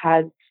entrepreneur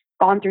has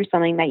gone through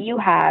something that you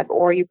have,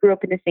 or you grew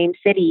up in the same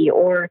city,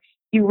 or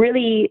you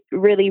really,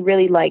 really,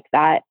 really like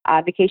that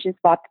vacation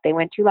spot that they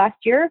went to last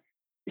year,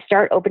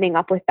 start opening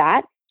up with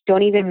that.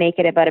 Don't even make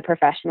it about a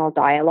professional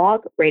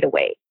dialogue right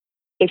away.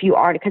 If you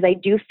are, because I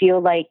do feel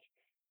like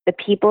the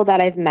people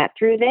that I've met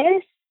through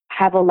this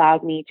have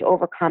allowed me to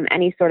overcome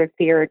any sort of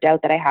fear or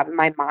doubt that I have in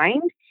my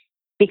mind.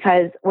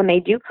 Because when they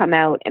do come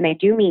out and they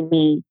do meet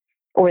me,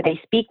 or they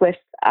speak with,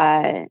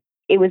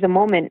 it was a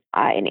moment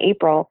in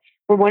April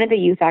where one of the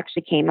youth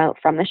actually came out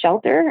from the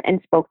shelter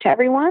and spoke to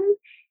everyone.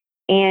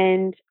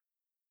 And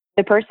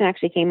the person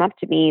actually came up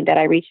to me that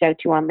I reached out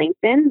to on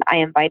LinkedIn. I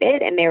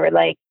invited, and they were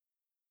like,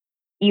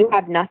 you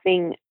have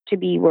nothing to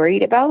be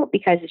worried about,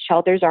 because the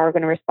shelters are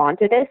going to respond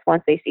to this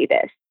once they see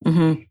this.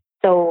 Mm-hmm.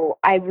 So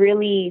I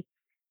really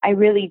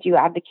do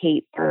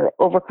advocate for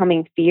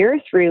overcoming fear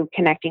through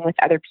connecting with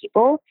other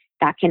people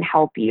that can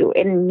help you.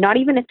 And not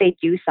even if they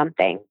do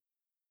something,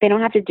 they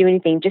don't have to do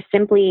anything, just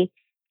simply,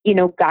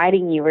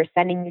 guiding you or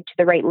sending you to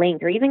the right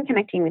link, or even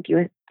connecting with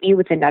you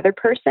with another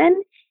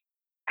person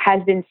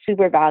has been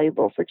super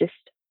valuable for just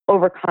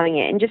overcoming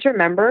it. And just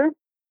remember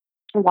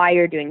why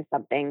you're doing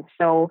something.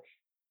 So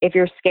if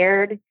you're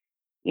scared,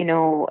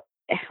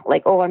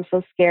 like, oh, I'm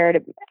so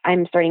scared,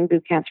 I'm starting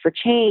Boot Camps for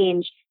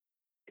Change,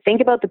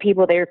 think about the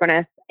people that you're going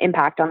to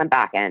impact on the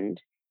back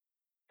end.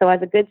 So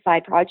as a good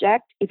side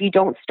project, if you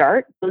don't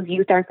start, those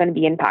youth aren't going to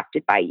be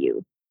impacted by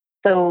you.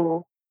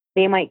 So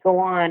they might go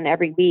on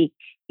every week,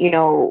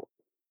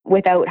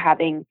 without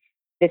having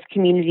this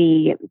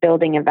community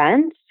building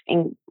event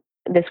and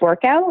this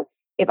workout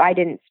if I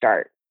didn't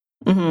start.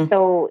 Mm-hmm.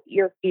 So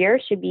your fear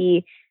should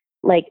be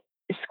like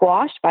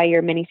squashed by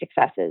your mini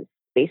successes,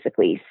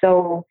 basically.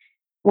 So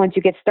once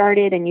you get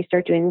started and you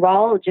start doing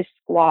well, just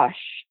squash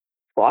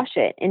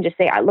it and just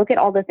say, I look at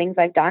all the things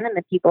I've done and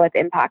the people I've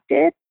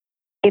impacted.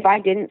 If I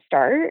didn't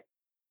start,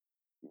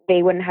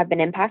 they wouldn't have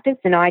been impacted.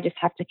 So now I just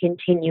have to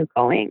continue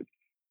going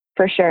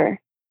for sure.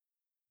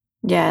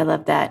 Yeah, I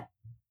love that.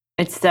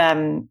 It's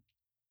kind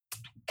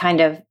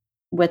of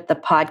with the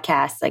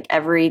podcast, like I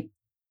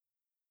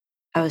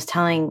was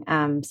telling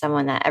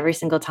someone that every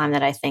single time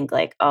that I think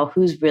like, oh,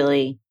 who's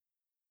really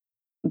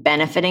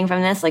benefiting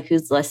from this, like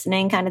who's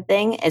listening kind of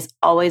thing, is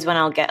always when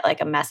I'll get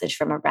like a message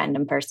from a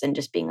random person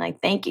just being like,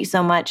 thank you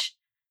so much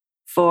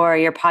for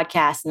your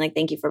podcast and like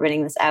thank you for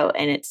putting this out.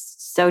 And it's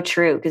so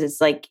true because it's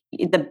like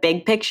the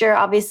big picture,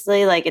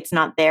 obviously, like it's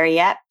not there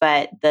yet,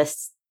 but the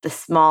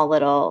small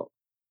little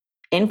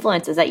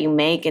influences that you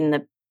make and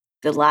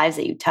the lives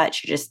that you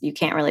touch, you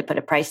can't really put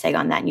a price tag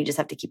on that, and you just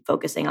have to keep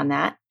focusing on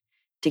that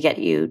to get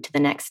you to the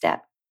next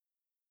step.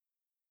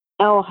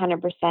 Oh,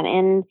 100%.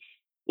 And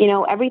you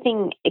know,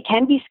 everything, it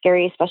can be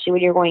scary, especially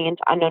when you're going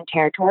into unknown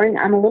territory.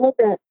 I'm a little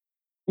bit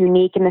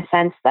unique in the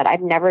sense that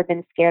I've never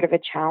been scared of a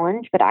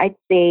challenge, but I'd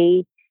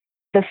say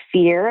the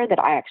fear that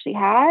I actually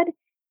had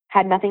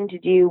nothing to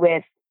do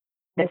with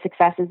the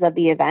successes of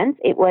the events.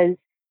 It was,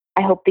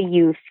 I hope the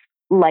youth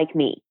like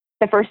me.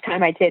 The first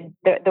time I did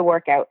the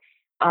workout,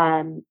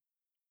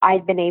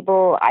 I've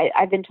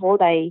been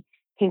told I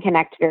can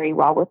connect very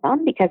well with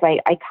them because I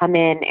come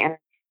in and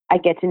I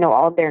get to know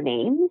all of their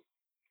names.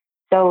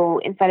 So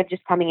instead of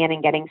just coming in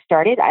and getting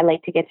started, I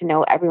like to get to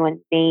know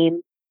everyone's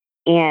name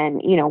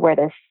and, you know, where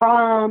they're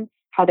from,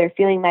 how they're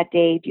feeling that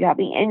day. Do you have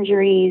any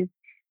injuries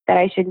that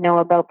I should know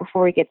about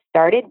before we get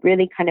started?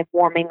 Really kind of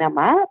warming them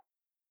up.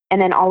 And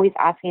then always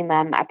asking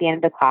them at the end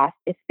of the class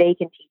if they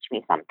can teach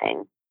me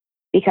something.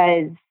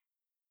 Because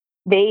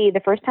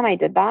the first time I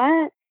did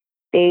that,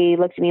 they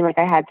looked at me like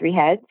I had three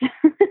heads.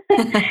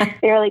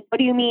 They were like, what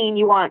do you mean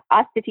you want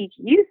us to teach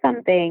you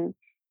something?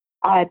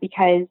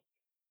 Because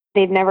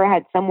they've never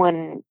had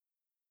someone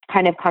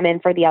kind of come in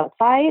from the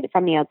outside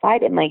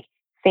and like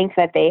think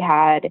that they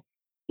had,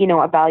 you know,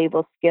 a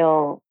valuable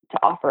skill to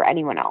offer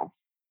anyone else.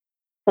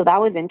 So that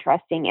was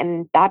interesting.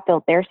 And that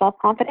built their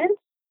self-confidence.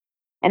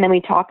 And then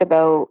we talk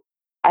about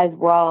as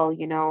well,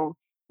 you know,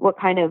 what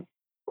kind of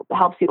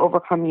helps you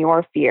overcome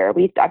your fear.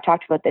 I've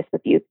talked about this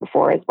with youth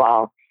before as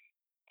well.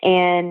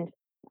 And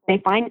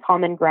they find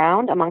common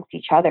ground amongst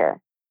each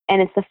other.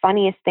 And it's the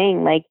funniest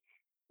thing, like,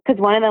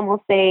 because one of them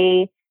will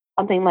say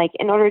something like,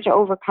 in order to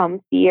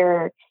overcome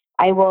fear,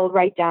 I will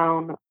write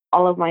down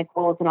all of my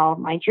goals and all of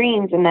my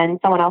dreams. And then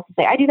someone else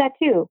will say, I do that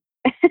too.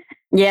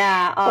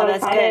 Yeah. Oh, So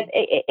that's good.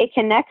 it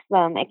connects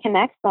them. It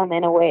connects them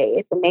in a way.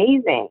 It's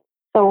amazing.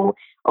 So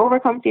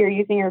overcome fear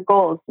using your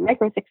goals,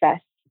 micro success,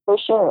 for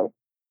sure.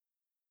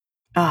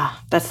 Oh,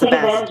 that's the Take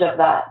best. advantage of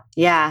that.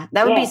 Yeah,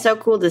 that would be Yeah. so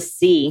cool to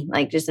see,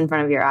 like just in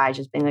front of your eyes,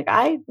 just being like,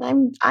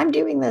 I'm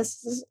doing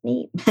this. This is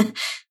neat.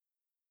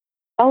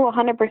 Oh,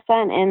 100%.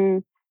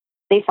 And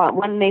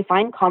when they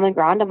find common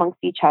ground amongst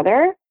each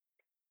other,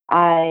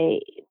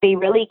 they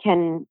really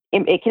can.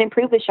 It can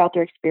improve the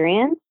shelter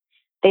experience.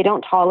 They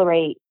don't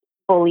tolerate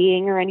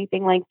bullying or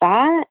anything like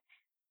that,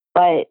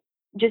 but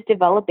just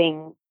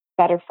developing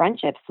better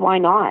friendships. Why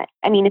not?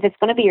 I mean, if it's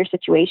going to be your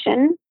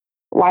situation,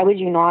 why would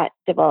you not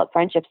develop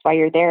friendships while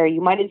you're there?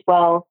 You might as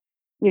well,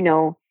 you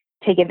know,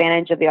 take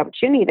advantage of the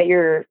opportunity that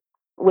you're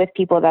with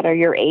people that are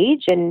your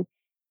age. And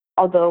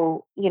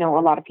although, you know,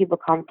 a lot of people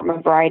come from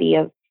a variety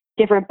of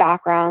different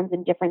backgrounds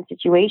and different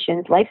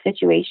situations, life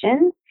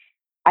situations,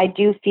 I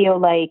do feel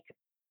like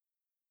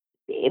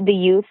the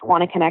youth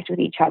want to connect with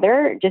each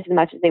other just as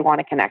much as they want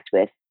to connect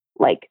with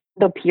like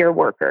the peer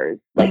workers,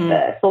 like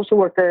the social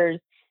workers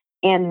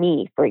and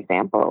me, for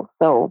example.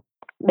 So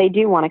they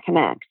do want to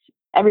connect.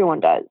 Everyone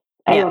does.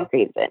 Everyone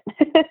craves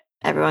it.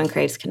 Everyone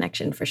craves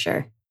connection for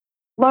sure.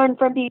 Learn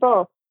from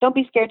people. Don't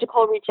be scared to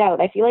cold reach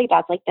out. I feel like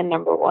that's like the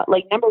number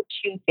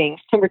two things.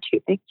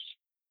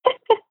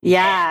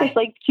 Yeah. It's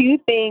like two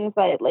things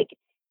that like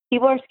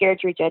people are scared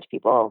to reach out to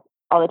people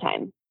all the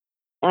time.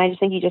 And I just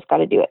think you just got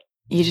to do it.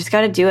 You just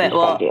got to do it.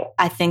 Well, do it.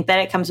 I think that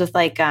it comes with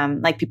like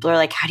people are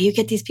like, how do you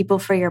get these people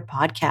for your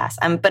podcast?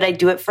 But I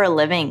do it for a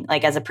living.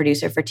 Like as a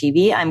producer for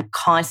TV, I'm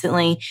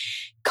constantly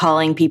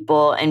calling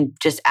people and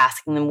just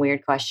asking them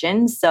weird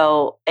questions.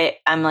 So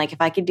I'm like,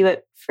 if I could do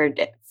it for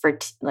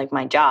like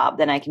my job,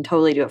 then I can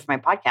totally do it for my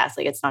podcast.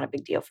 Like it's not a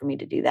big deal for me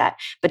to do that.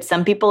 But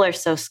some people are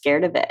so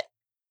scared of it.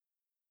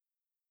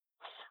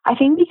 I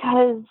think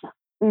because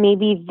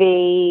maybe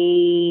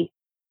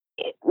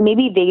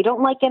they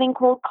don't like getting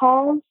cold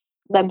calls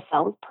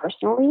themselves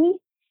personally,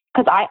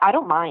 because I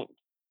don't mind.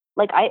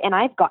 Like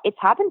it's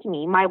happened to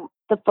me. My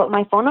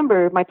phone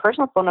number, my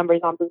personal phone number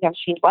is on Blue Camp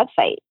Change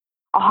website.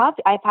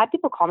 I've had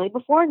people call me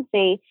before and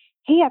say,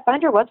 hey, I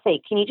found your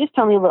website. Can you just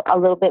tell me a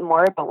little bit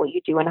more about what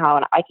you do and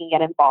how I can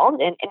get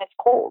involved? And it's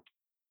cold.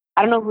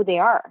 I don't know who they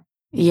are.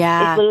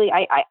 Yeah. It's literally,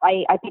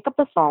 I pick up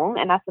the phone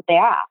and that's what they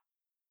ask.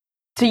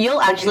 So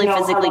you'll actually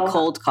physically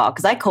cold call,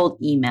 because I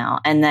cold email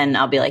and then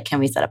I'll be like, can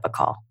we set up a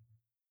call?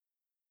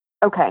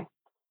 Okay.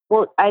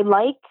 Well,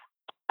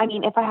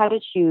 if I had to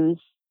choose,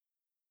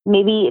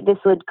 maybe this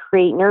would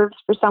create nerves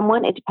for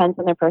someone. It depends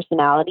on their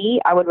personality.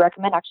 I would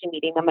recommend actually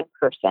meeting them in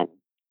person.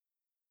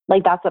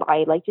 Like that's what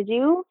I like to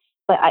do,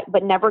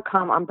 but never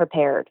come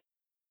unprepared.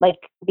 Like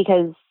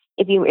because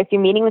if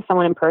you're meeting with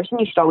someone in person,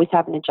 you should always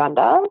have an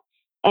agenda.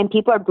 And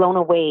people are blown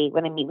away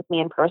when they meet with me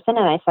in person, and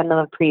I send them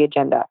a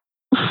pre-agenda.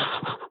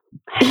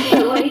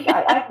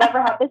 I've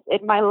never had this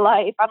in my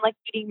life. I'm like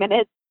meeting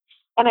minutes,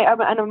 and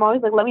I'm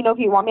always like, let me know if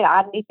you want me to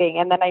add anything.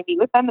 And then I meet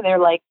with them, and they're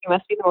like, you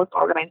must be the most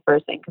organized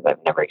person because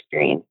I've never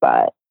experienced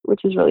that,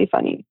 which is really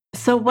funny.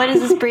 So what does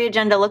this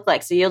pre-agenda look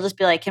like? So you'll just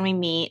be like, can we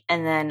meet?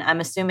 And then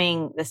I'm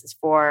assuming this is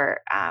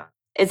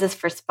is this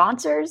for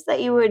sponsors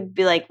that you would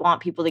be like,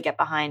 want people to get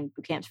behind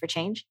Boot Camps for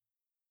Change?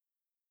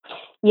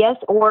 Yes,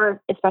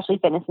 or especially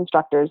fitness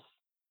instructors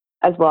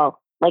as well.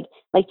 Like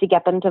to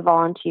get them to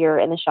volunteer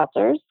in the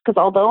shelters. Because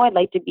although I'd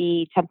like to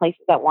be 10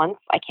 places at once,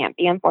 I can't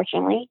be,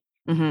 unfortunately.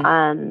 Mm-hmm.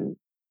 And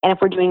if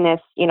we're doing this,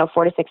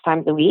 4 to 6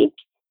 times a week,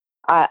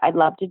 I'd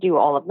love to do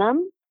all of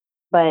them.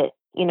 But,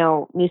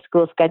 new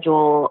school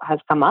schedule has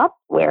come up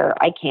where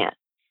I can't.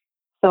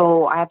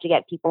 So I have to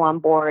get people on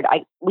board.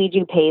 We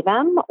do pay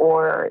them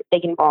or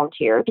they can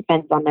volunteer,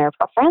 depends on their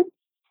preference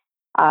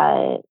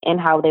and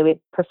how they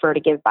would prefer to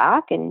give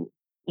back and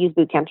use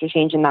Boot Camps for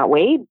Change in that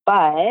way.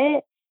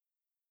 But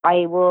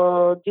I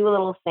will do a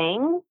little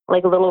thing,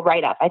 like a little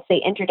write-up. I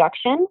say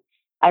introduction.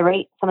 I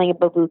write something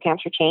about Boot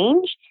Camps for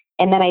Change.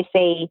 And then I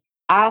say,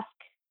 ask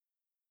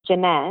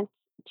Jeanette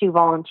to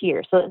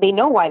volunteer. So they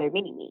know why they're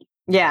meeting me.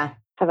 Yeah.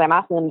 Because I'm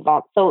asking them to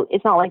volunteer. So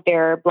it's not like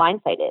they're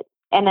blindsided.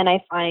 And then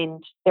I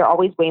find they're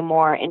always way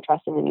more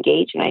interested and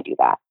engaged when I do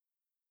that.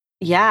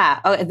 Yeah.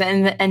 Oh,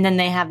 and then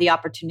they have the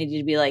opportunity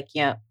to be like,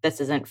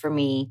 this isn't for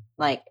me.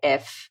 Like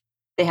if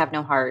they have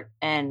no heart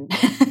and,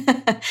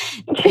 but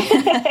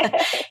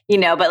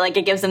like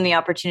it gives them the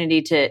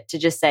opportunity to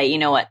just say, you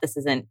know what, this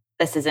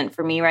isn't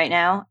for me right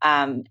now.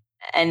 And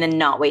then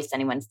not waste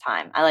anyone's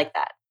time. I like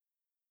that.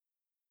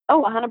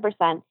 Oh,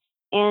 100%.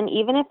 And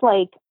even if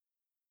like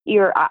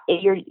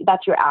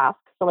that's your ask.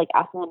 So like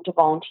asking them to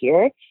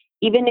volunteer,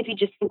 even if you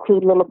just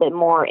include a little bit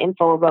more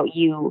info about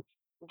you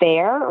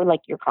there or like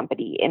your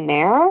company in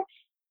there,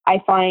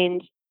 I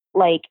find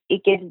like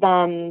it gives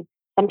them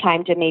some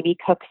time to maybe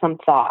cook some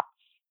thoughts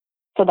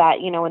so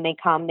that, when they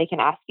come, they can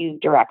ask you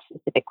direct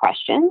specific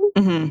questions.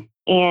 Mm-hmm.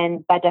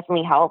 And that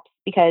definitely helps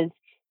because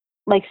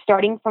like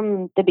starting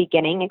from the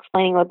beginning,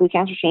 explaining what Boot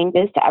Camps for Change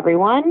is to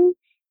everyone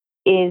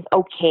is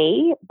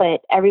okay,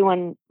 but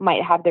everyone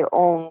might have their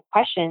own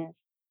questions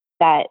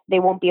that they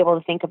won't be able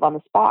to think of on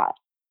the spot.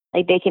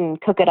 Like they can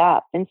cook it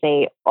up and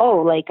say, oh,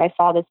 like I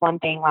saw this one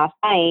thing last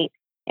night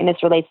and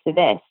this relates to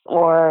this.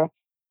 Or,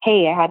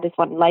 hey, I had this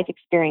one life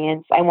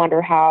experience. I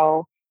wonder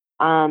how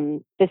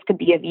this could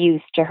be of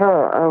use to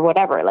her or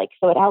whatever. Like,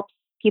 so it helps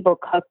people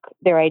cook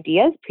their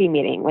ideas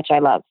pre-meeting, which I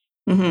love.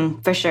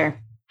 Mm-hmm, for sure.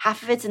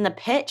 Half of it's in the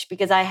pitch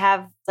because I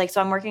have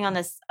so I'm working on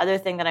this other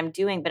thing that I'm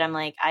doing, but I'm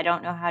like, I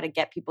don't know how to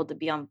get people to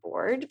be on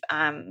board.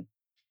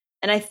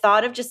 And I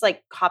thought of just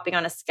like hopping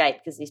on a Skype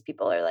because these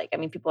people are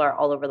people are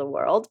all over the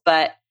world,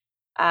 but,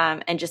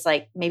 and just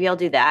like, maybe I'll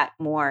do that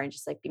more and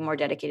just like be more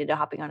dedicated to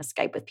hopping on a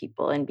Skype with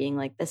people and being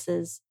like, this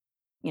is,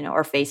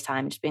 or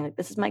FaceTime, just being like,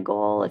 this is my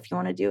goal. If you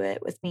want to do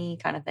it with me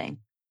kind of thing.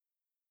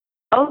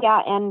 Oh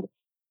yeah. And,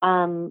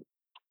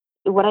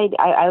 what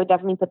I would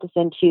definitely put this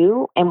in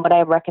too. And what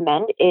I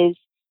recommend is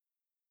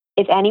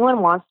if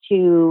anyone wants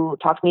to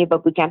talk to me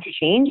about Boot Camps for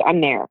Change,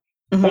 I'm there.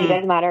 Mm-hmm. Like, it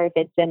doesn't matter if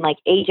it's in like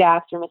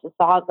Ajax or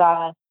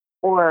Mississauga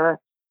or,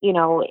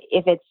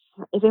 if it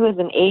was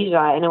in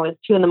Asia and it was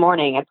 2 a.m,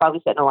 I'd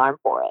probably set an alarm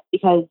for it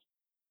because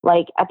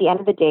like at the end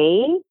of the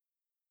day,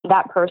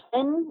 that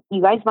person,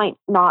 you guys might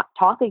not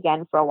talk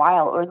again for a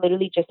while or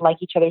literally just like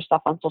each other's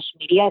stuff on social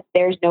media.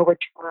 There's no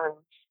return,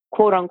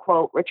 quote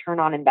unquote, return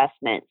on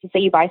investment. So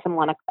say you buy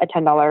someone a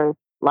 $10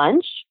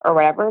 lunch or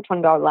whatever,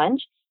 $20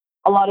 lunch.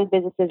 A lot of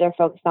businesses are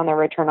focused on their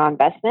return on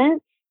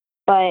investment,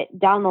 but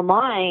down the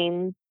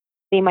line,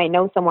 they might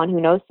know someone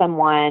who knows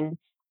someone,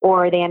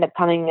 or they end up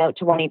coming out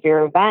to one of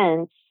your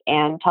events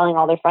and telling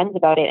all their friends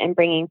about it and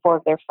bringing 4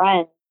 of their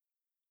friends.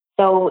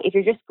 So if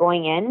you're just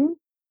going in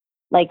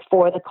like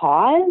for the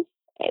cause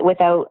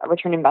without a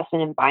return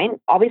investment in mind,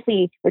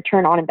 obviously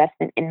return on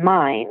investment in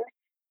mind,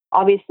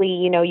 obviously,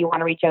 you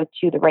want to reach out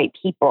to the right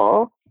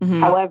people.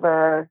 Mm-hmm.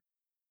 However,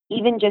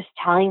 even just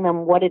telling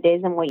them what it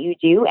is and what you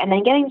do and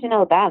then getting to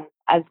know them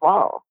as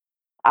well.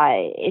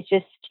 It's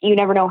just, you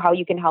never know how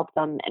you can help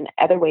them in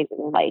other ways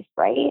in life,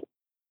 right?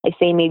 Like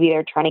say maybe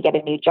they're trying to get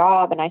a new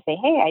job and I say,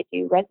 hey, I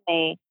do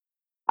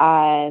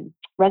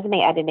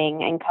resume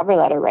editing and cover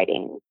letter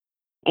writing.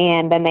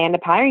 And then they end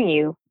up hiring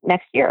you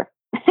next year.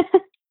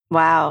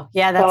 Wow.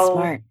 Yeah, that's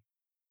smart.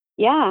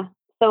 Yeah.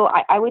 So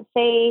I would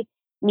say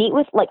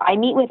I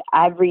meet with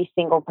every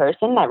single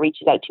person that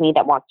reaches out to me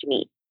that wants to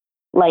meet.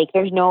 Like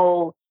there's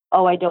no,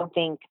 oh, I don't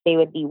think they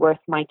would be worth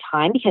my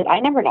time because I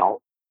never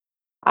know.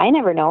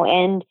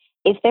 And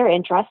if they're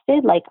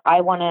interested, like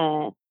I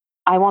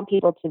want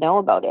people to know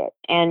about it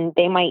and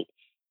they might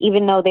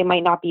even though they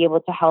might not be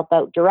able to help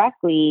out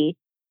directly,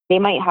 they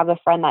might have a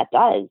friend that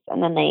does,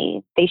 and then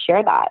they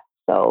share that.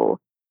 So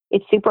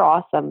it's super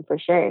awesome for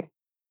sure.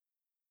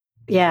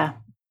 Yeah.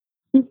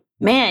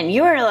 Man,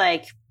 you are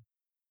like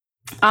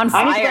on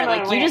fire.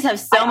 Like you just have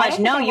so much.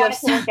 No, you have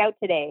to work out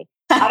today.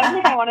 I don't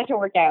think I wanted to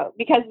work out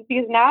because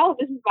now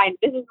this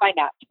is my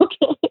nap.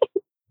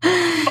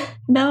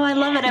 No, I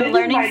love it. I'm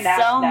learning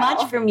so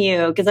much from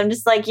you because I'm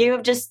just like, you're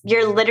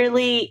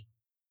literally,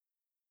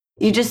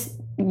 you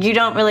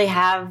don't really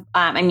have,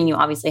 I mean, you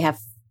obviously have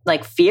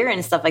like fear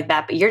and stuff like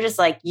that, but you're just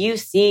like, you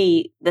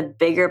see the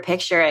bigger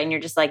picture and you're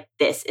just like,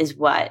 this is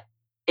what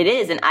it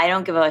is. And I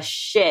don't give a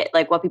shit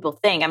like what people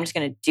think. I'm just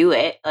going to do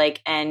it.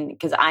 Like, and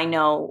because I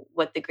know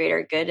what the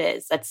greater good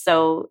is. That's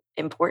so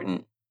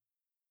important.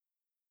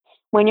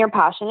 When you're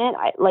passionate,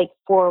 like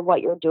for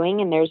what you're doing,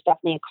 and there's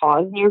definitely a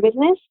cause in your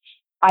business,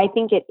 I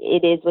think it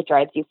is what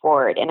drives you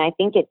forward. And I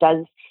think it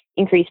does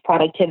increase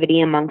productivity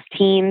amongst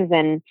teams.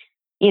 And,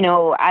 you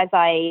know, as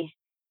I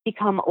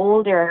become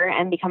older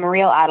and become a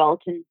real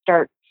adult and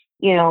start,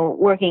 you know,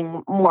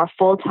 working more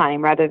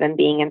full-time rather than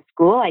being in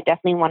school, I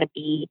definitely want to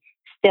be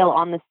still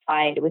on the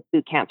side with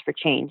Boot Camps for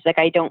Change. Like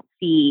I don't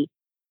see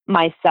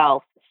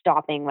myself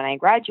stopping when I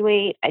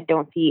graduate. I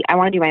want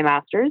to do my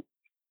master's.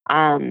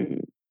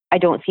 I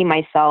don't see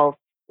myself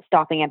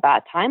stopping at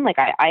that time. Like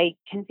I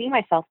can see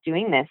myself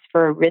doing this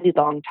for a really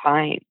long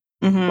time.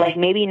 Mm-hmm. Like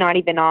maybe not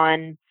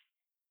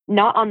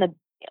on the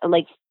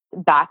like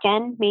back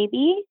end,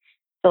 maybe.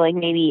 So like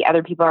maybe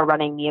other people are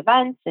running the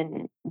events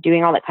and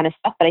doing all that kind of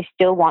stuff, but I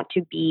still want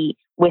to be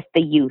with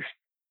the youth,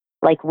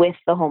 like with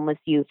the homeless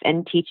youth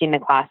and teaching the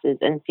classes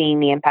and seeing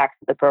the impacts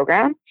of the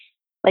program.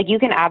 Like you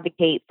can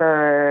advocate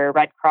for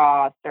Red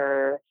Cross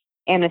or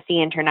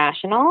Amnesty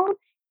International,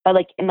 but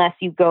like unless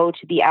you go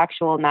to the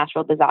actual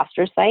natural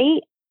disaster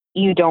site,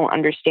 you don't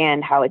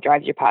understand how it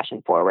drives your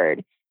passion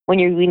forward. When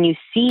you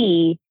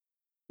see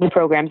the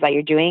programs that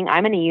you're doing,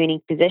 I'm in a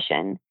unique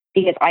position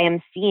because I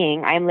am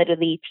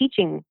literally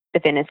teaching the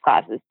fitness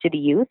classes to the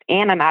youth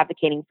and I'm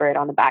advocating for it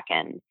on the back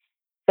end.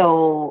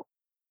 So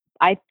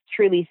I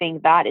truly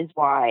think that is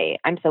why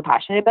I'm so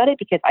passionate about it,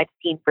 because I've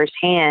seen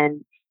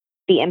firsthand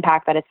the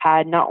impact that it's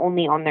had not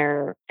only on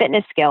their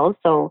fitness skills.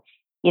 So,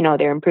 you know,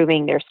 they're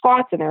improving their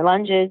squats and their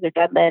lunges, their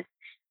deadlifts,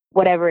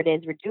 whatever it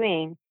is we're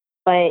doing,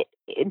 but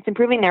it's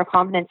improving their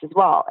confidence as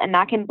well. And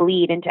that can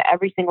bleed into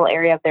every single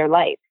area of their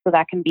life. So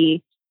that can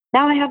be,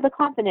 now I have the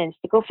confidence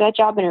to go for that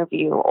job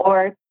interview,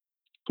 or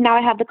now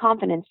I have the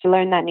confidence to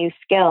learn that new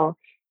skill.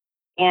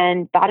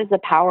 And that is the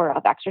power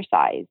of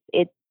exercise.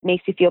 It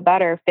makes you feel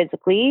better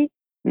physically,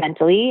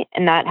 mentally,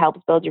 and that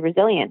helps build your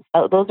resilience.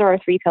 Those are our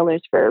 3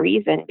 pillars for a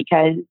reason,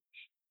 because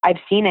I've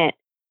seen it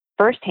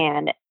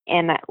firsthand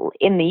and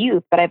in the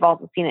youth, but I've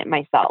also seen it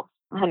myself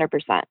 100%.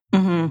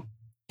 Mm-hmm.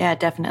 Yeah,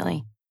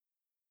 definitely.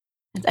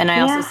 And I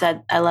also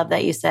said, I love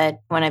that you said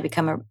when I'm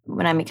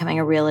becoming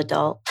a real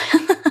adult.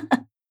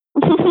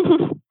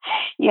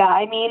 Yeah.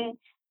 I mean,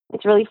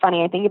 it's really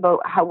funny. I think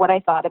about what I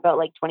thought about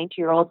like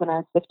 22-year-olds when I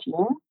was 15.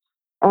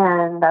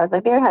 And I was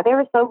like, they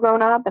were so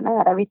grown up and they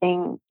had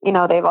everything, you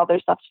know, they have all their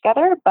stuff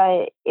together,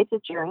 but it's a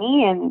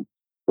journey and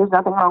there's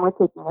nothing wrong with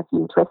taking a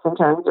few twists and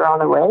turns around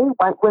the way.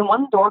 When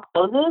one door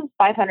closes,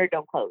 500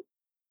 don't close.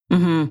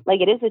 Mm-hmm.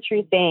 Like it is a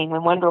true saying,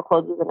 when one door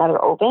closes,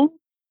 another opens.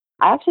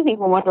 I actually think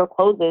when one door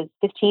closes,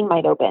 15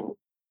 might open,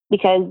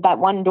 because that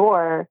one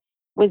door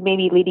was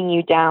maybe leading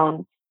you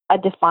down a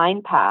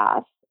defined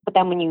path. But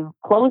then when you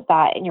close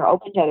that and you're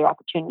open to other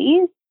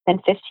opportunities, then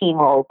 15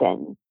 will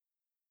open.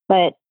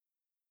 But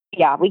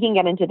yeah, we can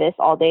get into this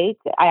all day.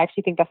 I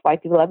actually think that's why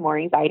people have more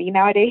anxiety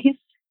nowadays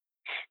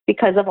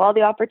because of all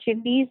the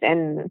opportunities,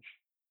 and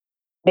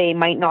they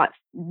might not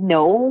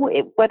know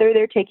whether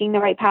they're taking the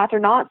right path or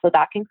not. So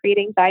that can create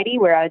anxiety.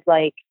 Whereas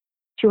like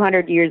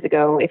 200 years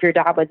ago, if your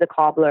dad was a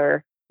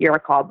cobbler, you're a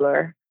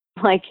cobbler.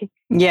 Like if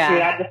your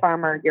dad's a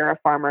farmer, you're a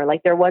farmer.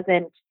 Like there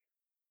wasn't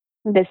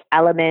this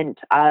element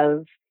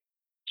of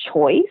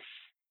choice,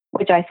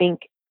 which I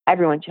think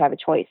everyone should have a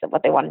choice of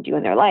what they want to do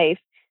in their life.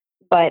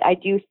 But I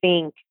do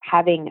think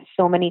having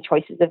so many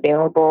choices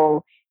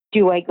available,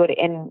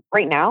 and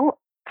right now,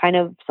 kind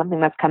of something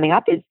that's coming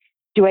up is,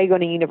 do I go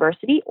to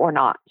university or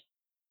not?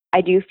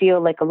 I do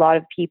feel like a lot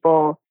of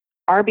people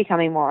are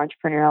becoming more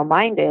entrepreneurial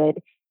minded.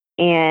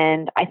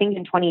 And I think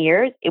in 20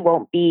 years, it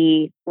won't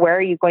be, where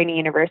are you going to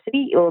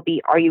university? It will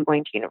be, are you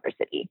going to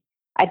university?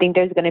 I think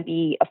there's going to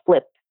be a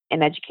flip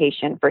in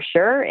education for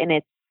sure. And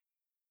its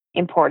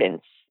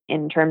importance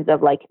in terms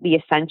of like the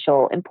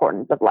essential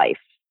importance of life,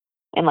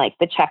 and like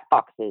the check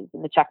boxes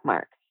and the check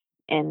marks,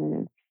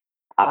 and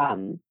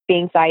the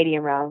anxiety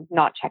around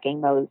not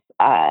checking those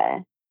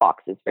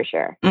boxes for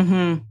sure.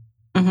 Mm-hmm.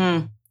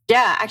 Mm-hmm.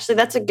 Yeah, actually,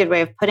 that's a good way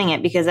of putting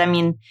it, because I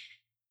mean,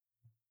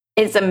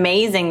 it's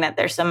amazing that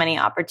there's so many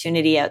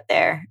opportunity out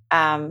there.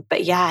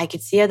 But yeah, I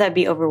could see how that'd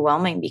be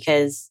overwhelming,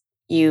 because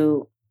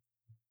you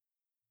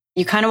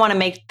kind of want to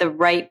make the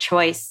right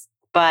choice,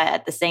 but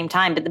at the same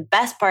time. But the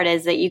best part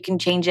is that you can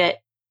change it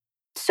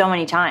so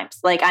many times.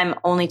 Like I'm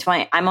only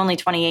 28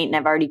 and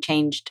I've already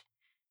changed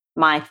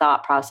my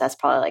thought process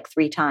probably like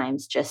 3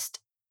 times just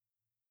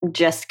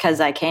just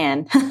because I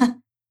can.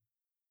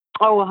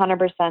 Oh,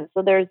 100%.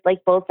 So there's like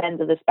both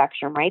ends of the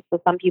spectrum, right? So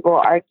some people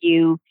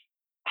argue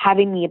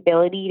having the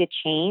ability to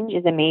change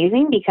is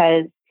amazing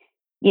because,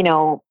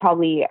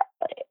 probably,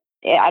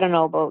 I don't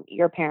know about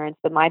your parents,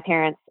 but my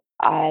parents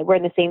were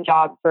in the same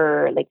job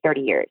for like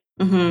 30 years,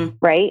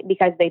 right?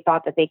 Because they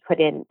thought that they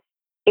couldn't,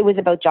 it was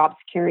about job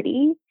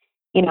security,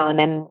 and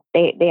then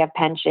they have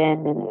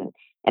pension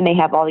and they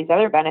have all these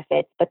other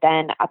benefits. But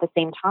then at the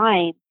same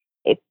time,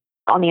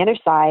 on the other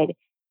side,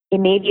 it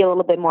may be a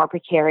little bit more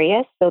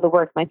precarious. So the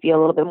work might be a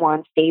little bit more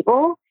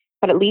unstable,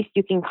 but at least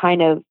you can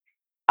kind of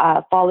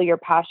follow your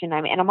passion.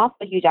 And I'm also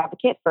a huge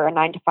advocate for a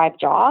 9-to-5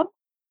 job,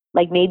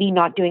 like maybe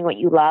not doing what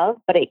you love,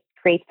 but it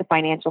creates the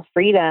financial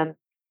freedom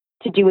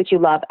to do what you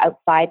love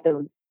outside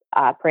those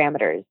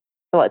parameters.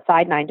 So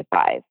outside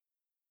 9-to-5,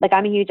 like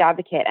I'm a huge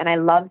advocate and I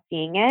love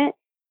seeing it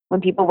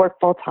when people work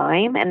full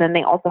time and then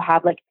they also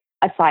have like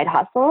a side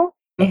hustle,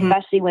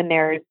 especially when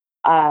there's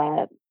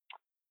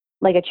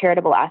like a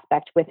charitable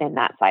aspect within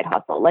that side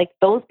hustle. Like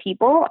those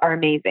people are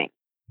amazing.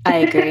 I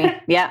agree.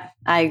 Yeah,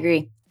 I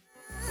agree.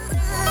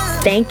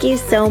 Thank you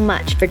so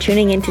much for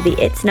tuning into the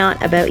It's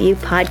Not About You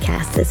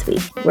podcast this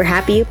week. We're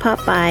happy you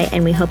popped by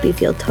and we hope you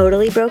feel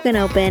totally broken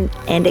open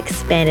and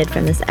expanded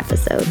from this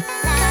episode.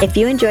 If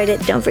you enjoyed it,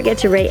 don't forget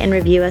to rate and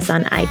review us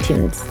on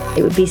iTunes.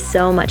 It would be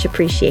so much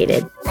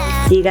appreciated.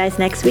 See you guys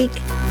next week.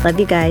 Love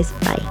you guys.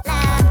 Bye.